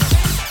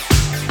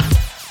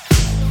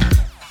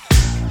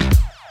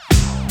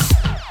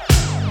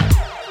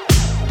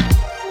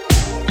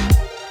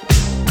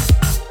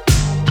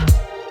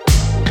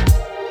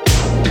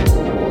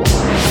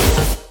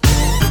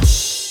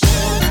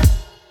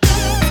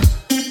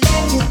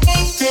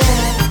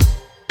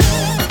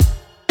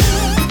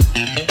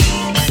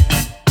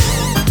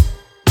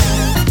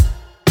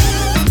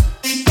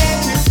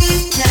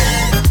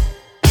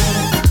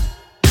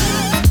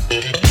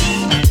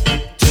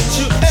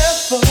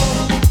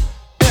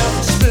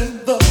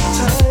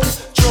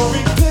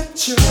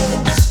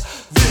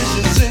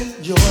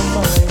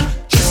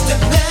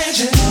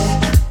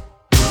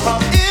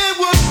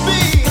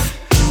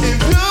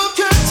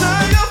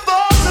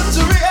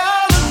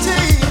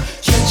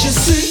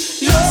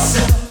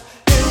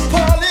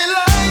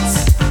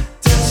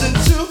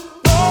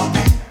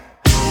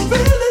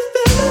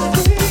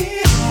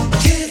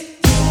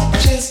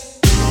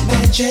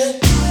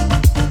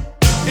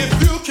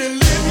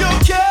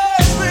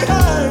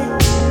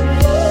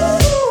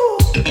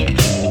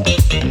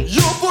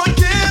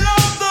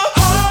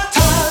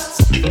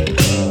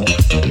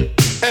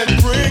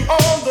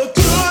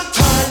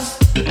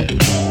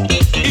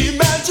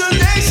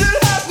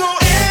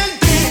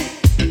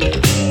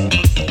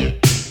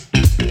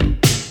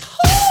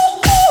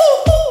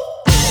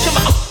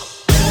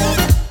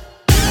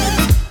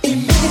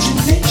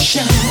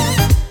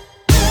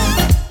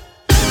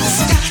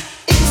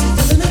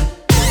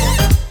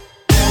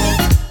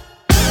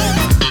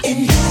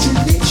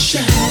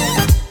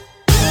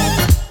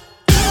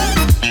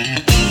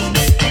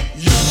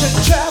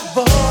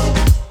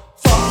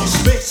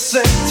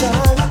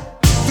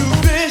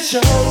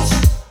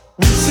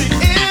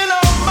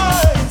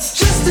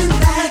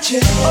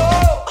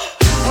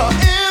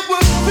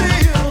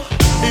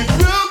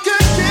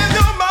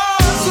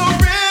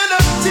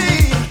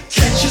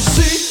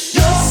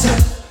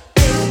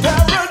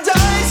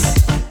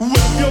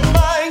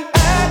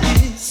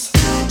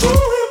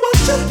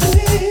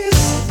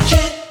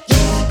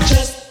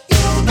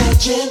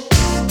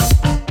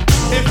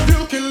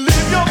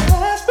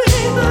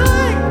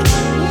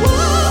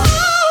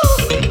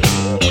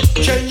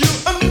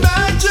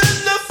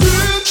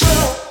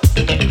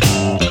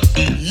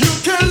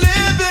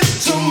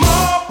 Tomorrow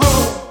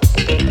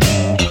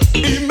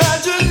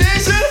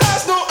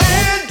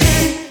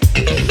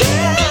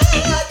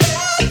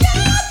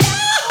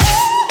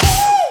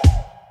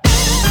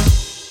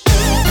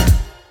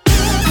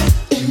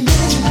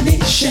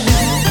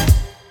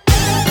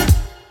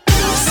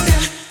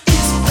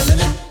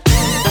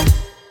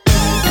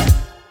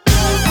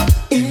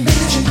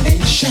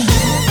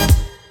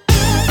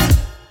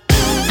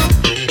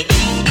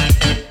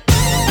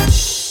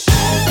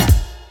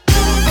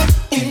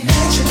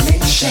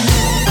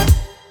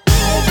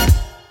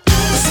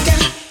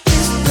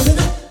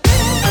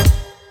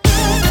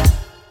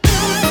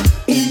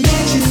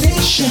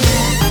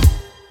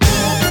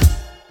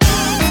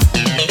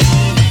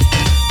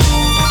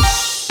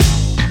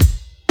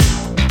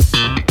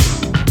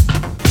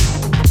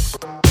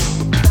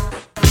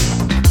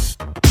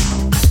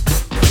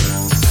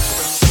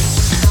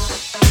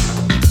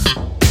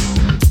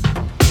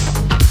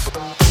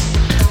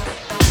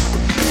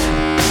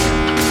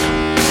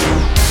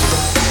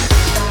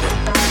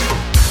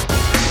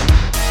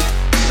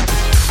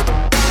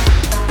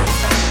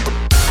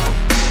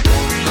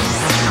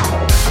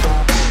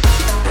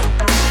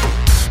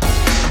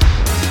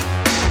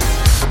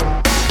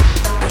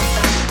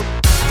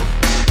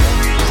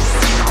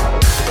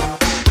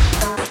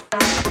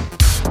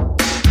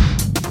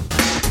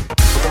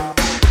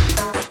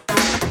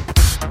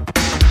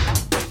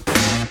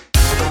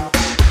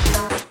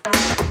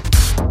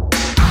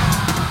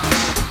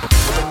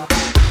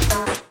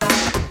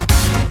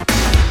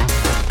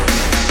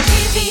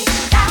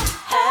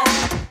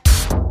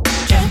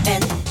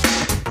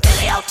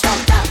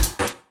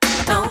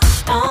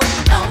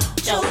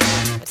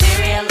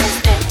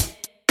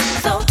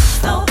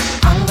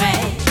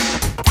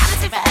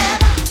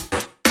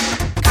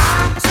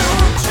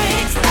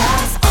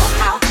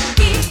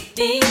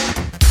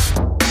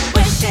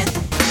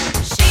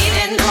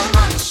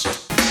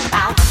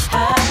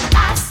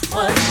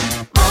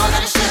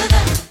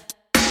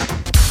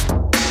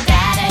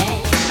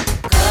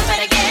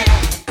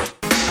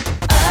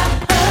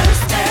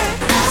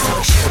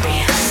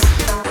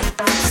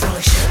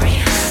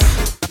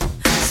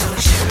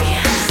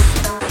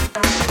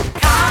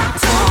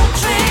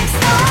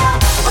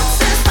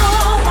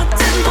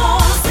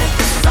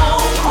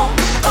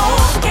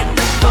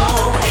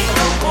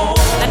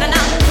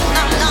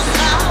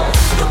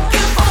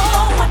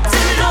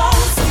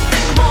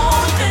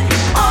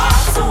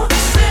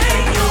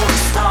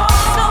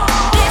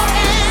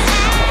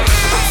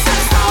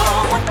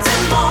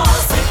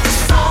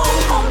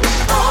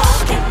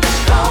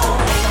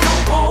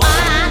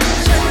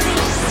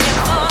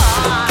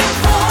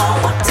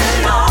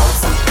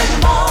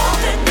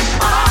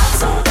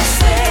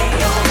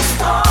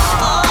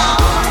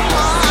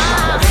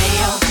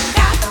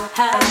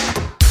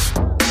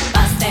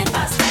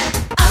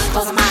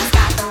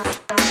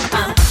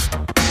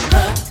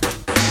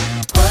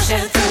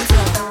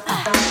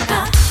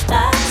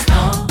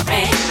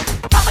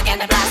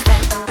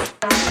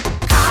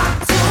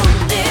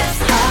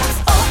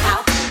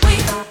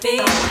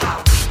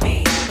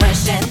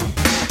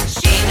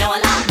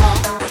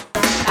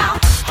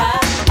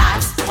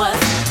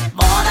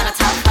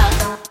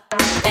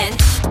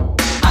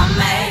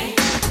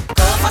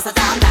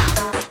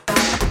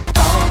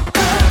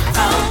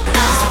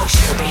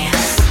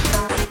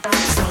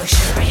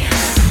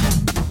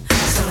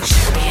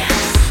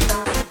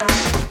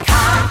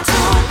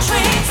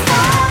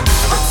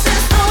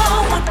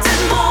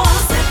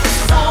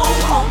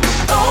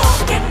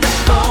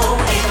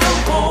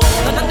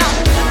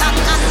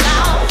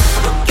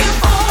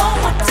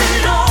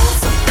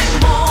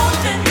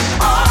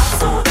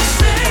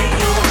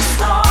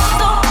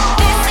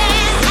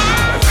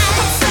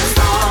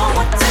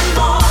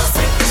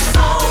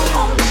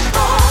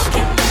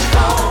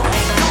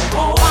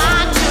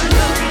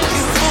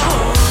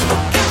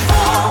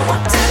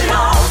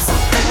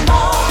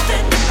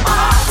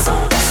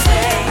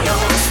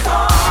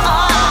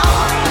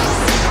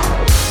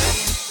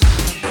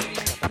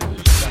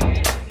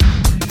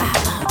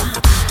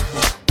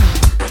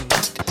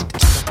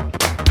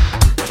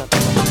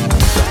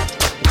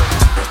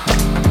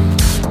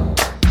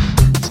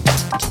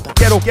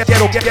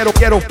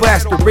Ghetto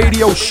Blaster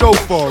radio show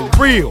for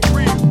real.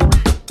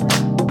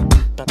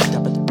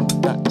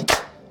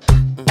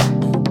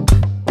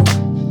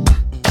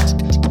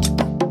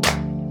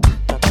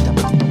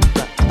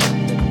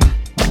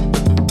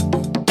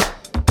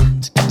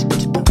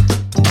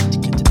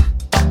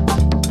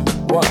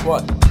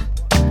 What?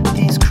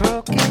 These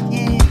crooked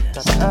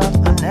years of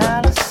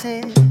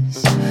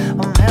analysis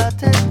are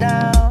melted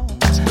down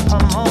for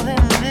more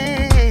than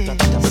this.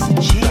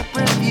 Cheap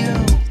review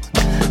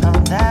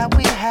of that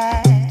we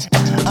had,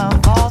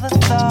 of all the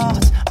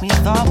thoughts we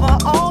thought were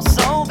all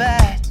so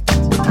bad.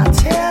 I'll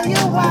tell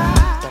you why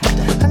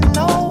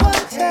no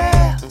one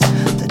tells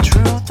the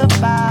truth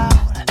about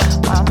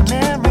why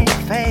memory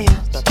fails.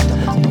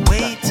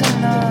 Way too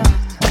numb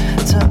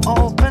to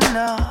open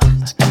up.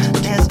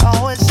 There's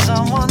always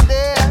someone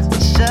there to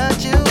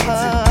shut you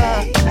up.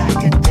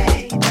 Like a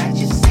day that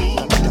you've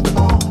seen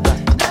before.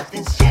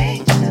 Nothing's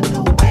changed in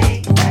the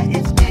way that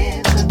it's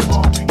been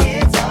before.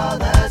 It's all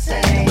the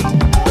same.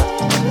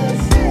 All the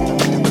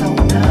same. No,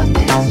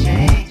 nothing's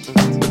changed.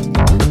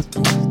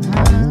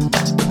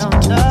 No,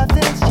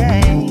 nothing's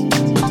changed.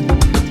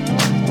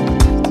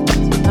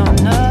 No,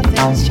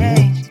 nothing's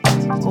changed.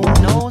 Who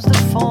knows the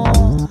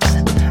forms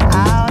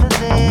out of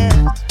there?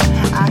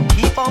 I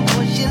keep on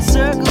pushing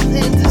circles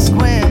into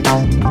squares.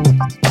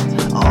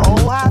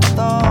 Oh, I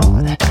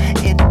thought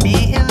it'd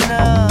be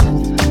enough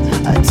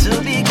to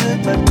be good,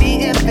 but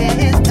being fair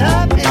is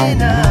tough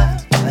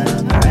enough.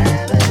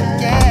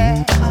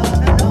 Yeah.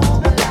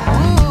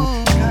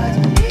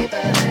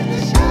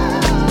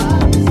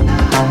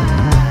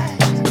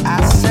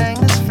 I sang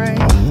this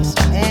phrase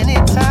many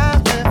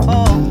times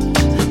before,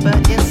 but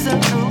it's the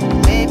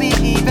truth, maybe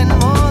even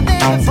more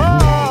than before.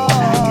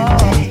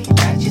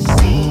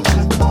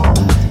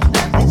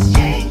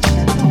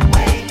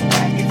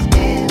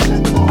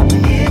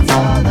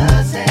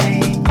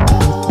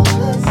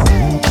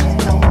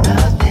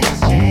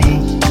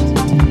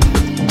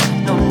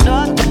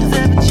 Nothing's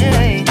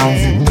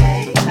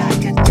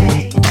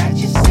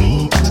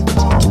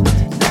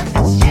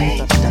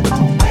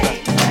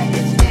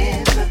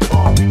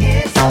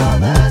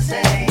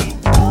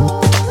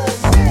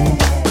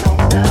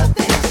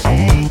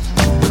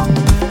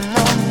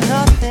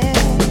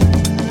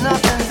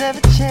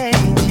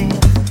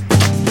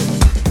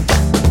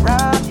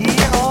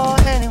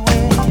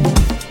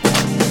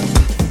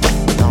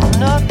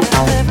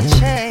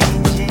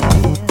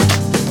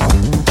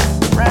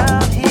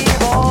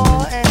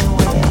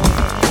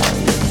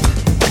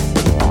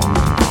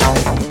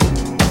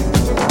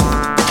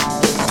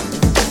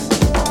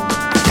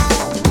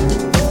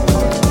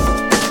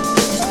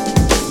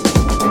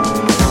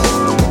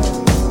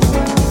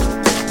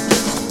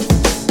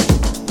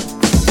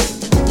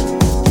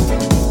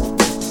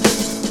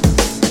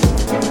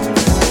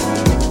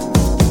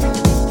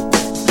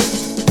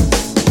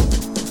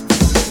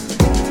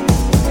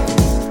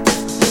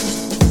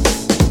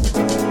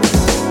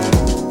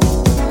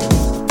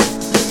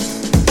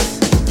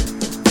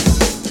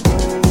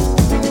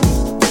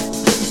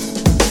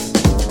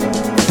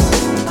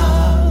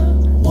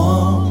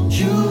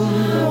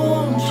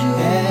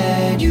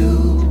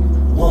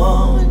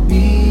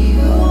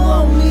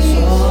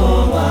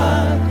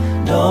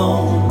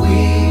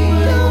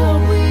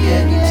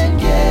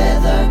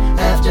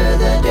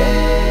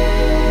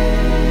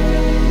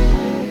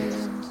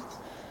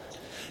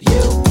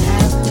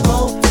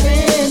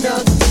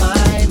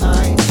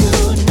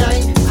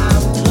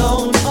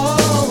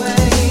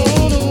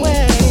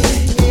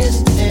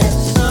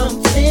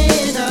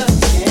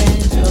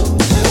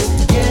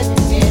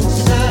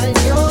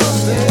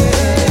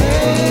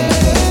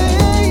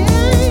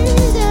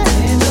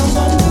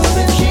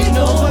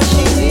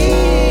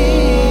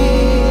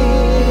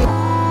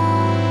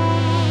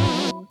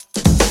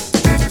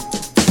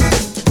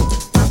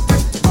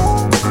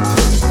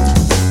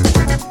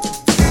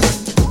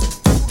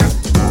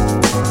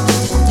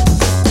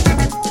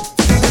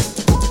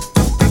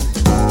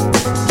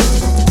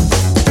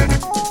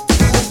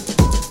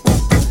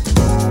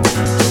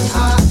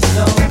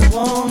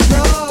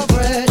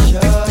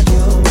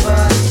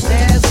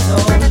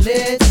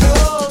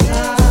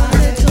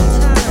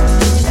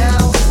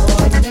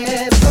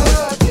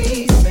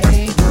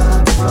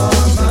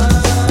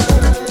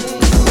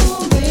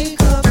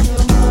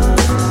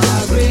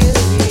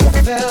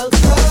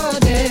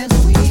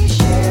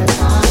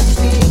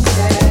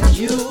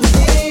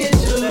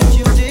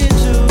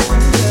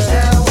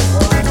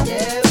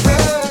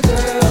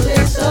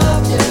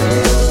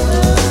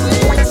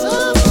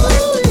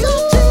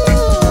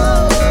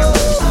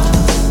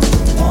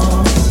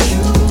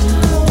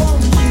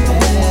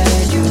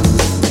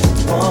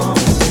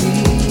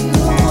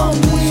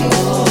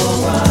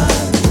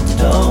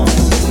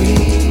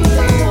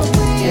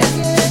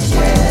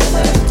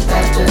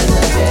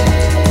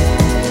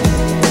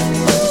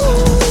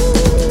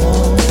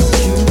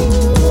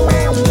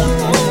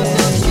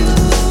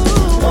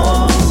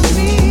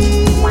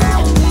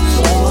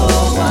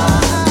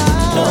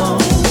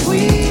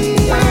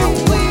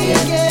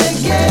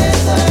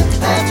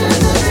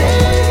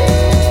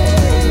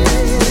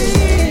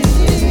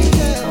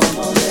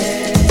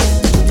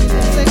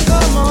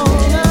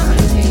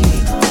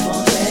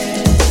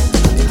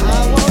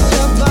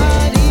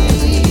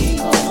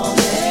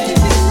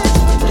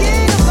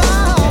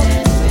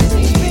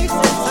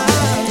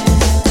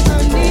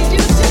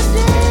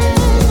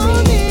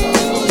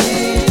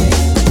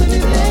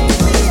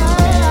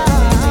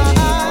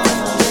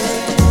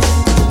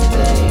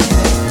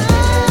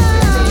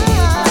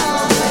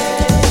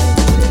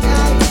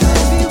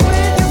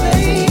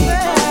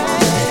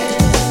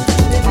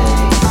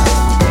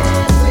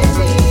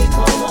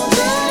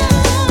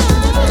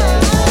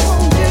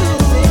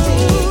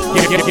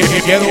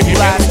Ghetto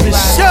Blaster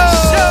Show.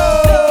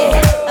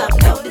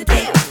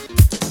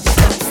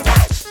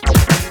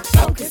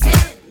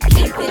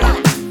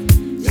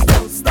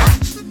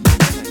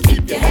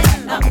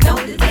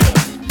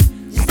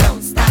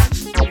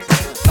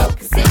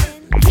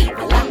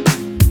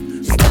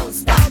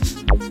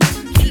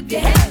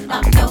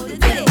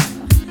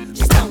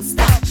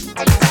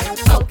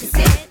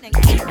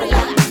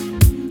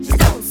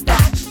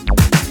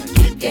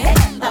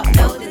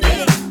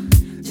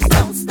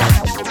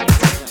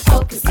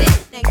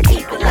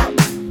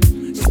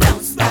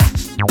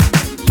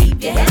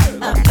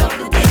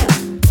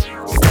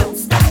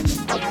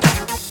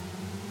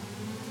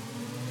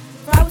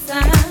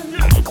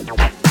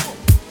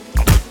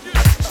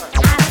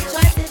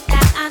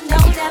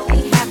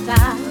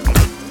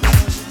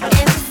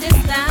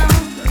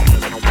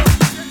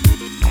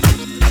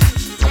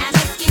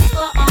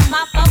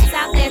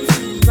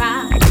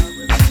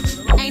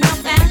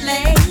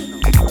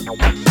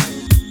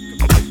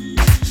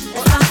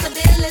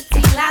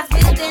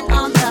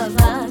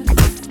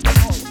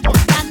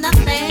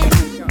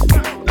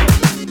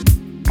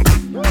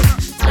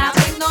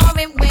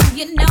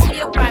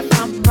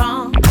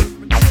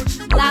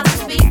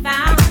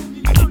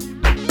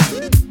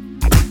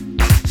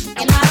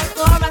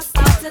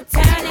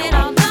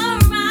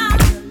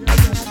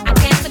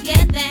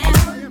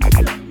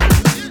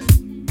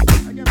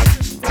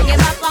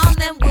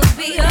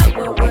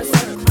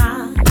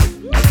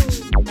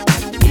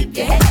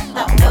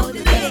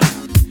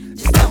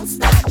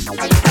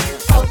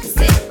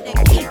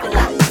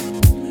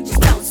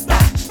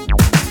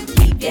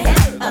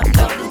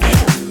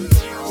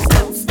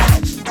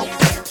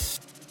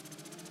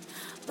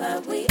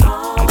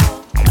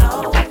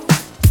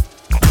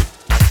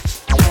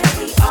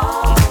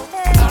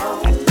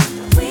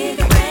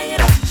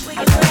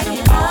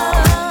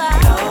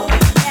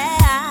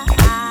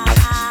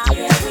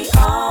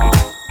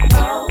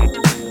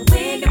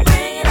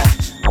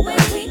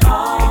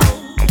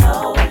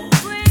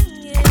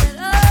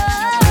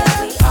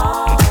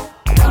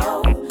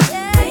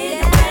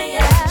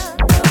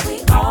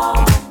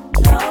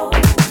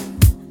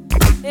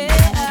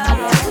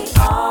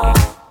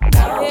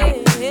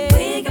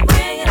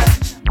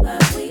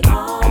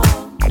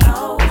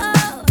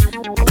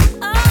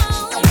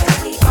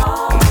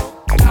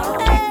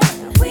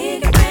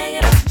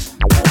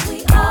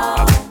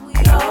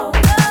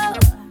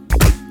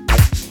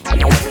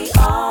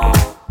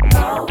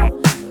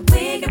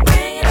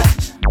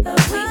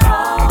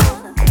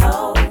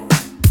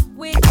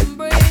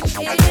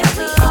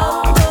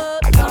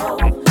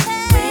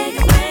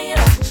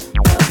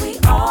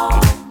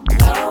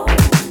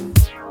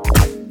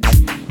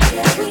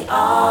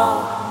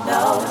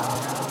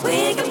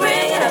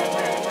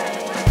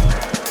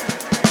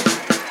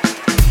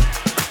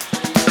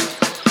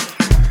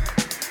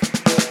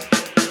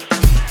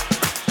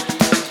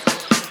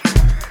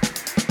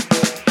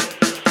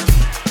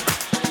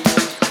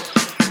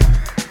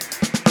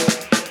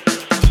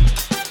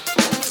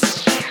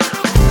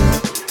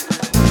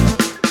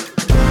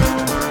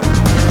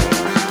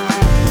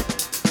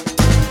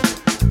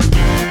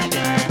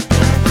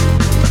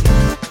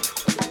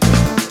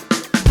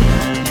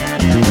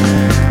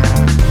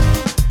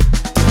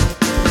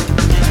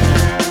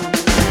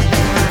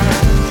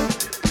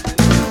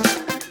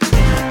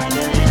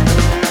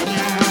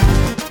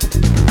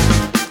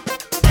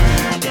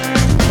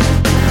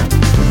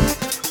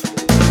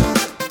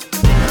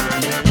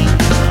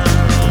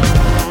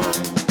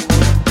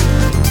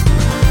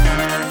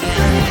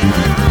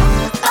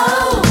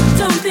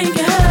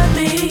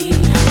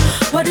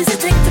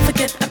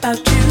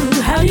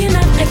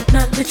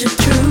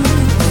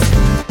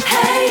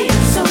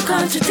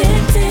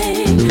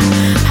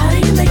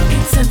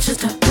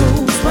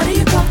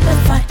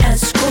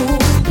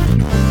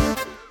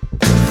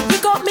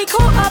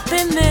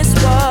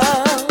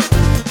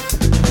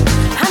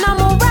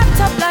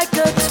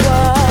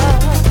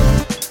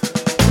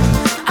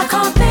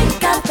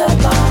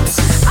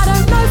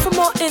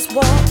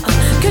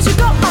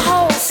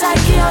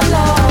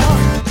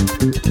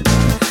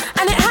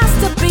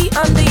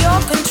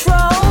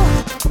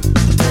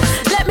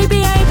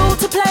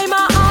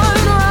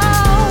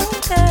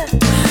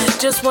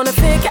 Just wanna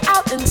figure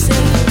out and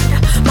see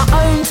my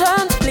own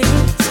terms,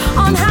 please,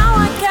 on how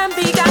I can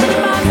be guided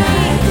by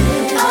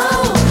me.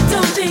 Oh,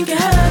 don't think you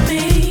hurt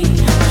me.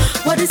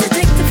 What does it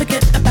take to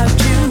forget about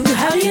you?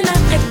 How you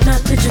not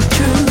acknowledge the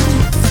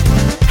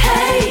truth?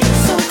 Hey,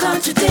 so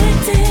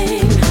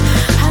contradicting.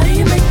 How do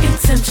you make it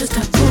sense? Just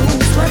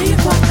taboos. What do you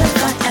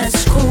qualify as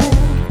cool?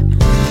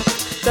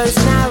 Those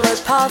narrow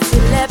paths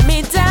you let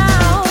me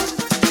down.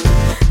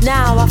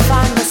 Now I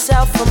find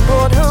myself on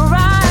broad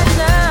horizons.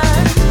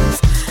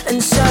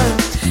 And so,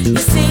 you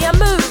see I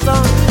move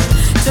on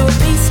to a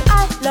peace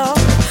I love.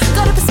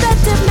 Got a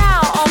perspective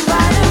now on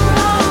right and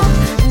wrong.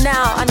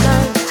 Now I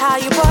know how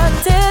you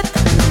worked it.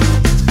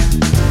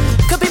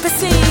 Could be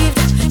perceived,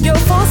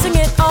 you're forcing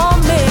it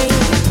on me.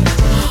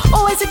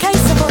 Always a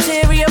case of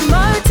ulterior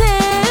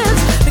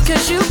motives,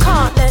 because you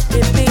can't let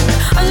it be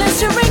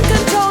unless you're in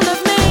control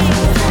of me.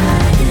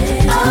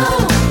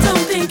 Oh.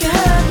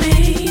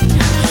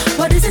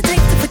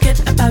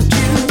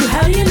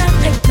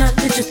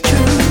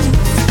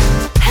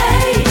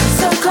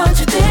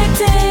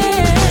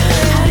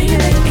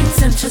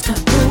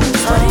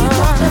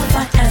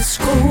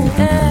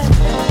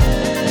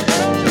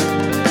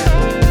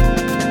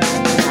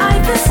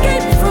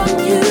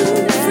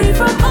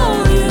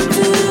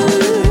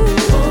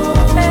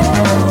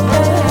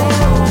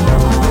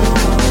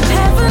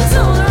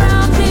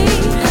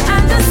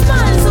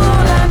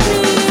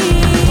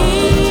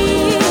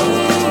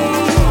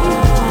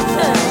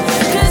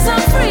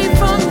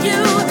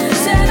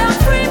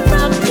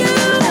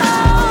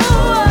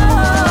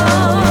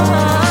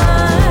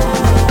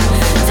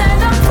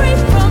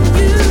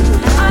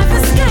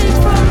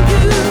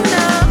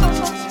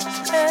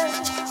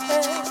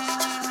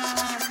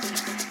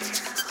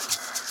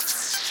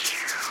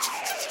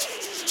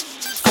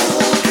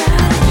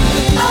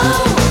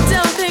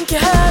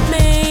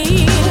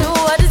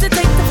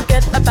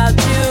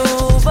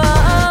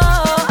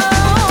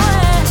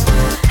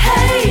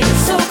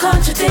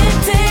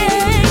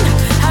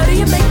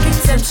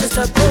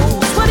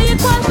 taboos. What do you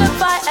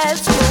qualify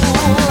as cool?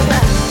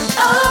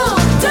 Oh,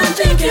 don't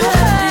think you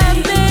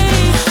heard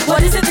me. What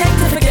does it take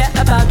to forget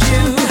about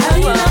you? How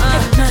do you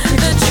know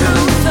the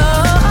truth?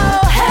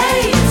 Oh,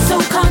 hey,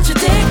 so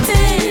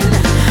contradicting.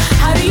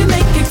 How do you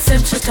make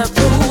exemptions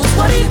taboos?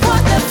 What do you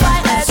qualify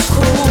as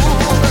cool?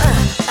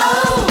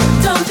 Oh,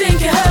 don't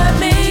think you heard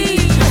me.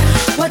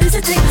 What does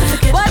it take to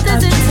forget? What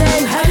does it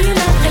take? How do you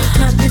know it's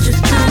not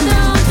just true?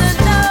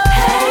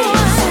 Hey,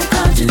 so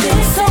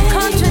contradicting. So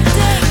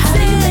contradicting. How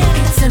do you make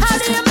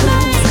exemptions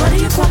taboos? What do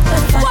you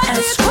qualify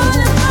as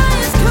cool?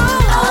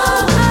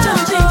 Oh,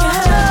 don't think you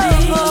heard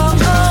me.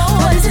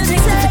 What does it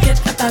take to forget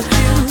about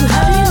you?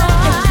 How do you know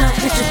it's not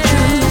just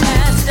true?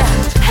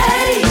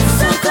 Hey,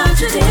 so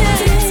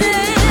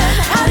contradicting.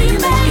 How do you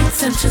make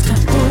exemptions taboos?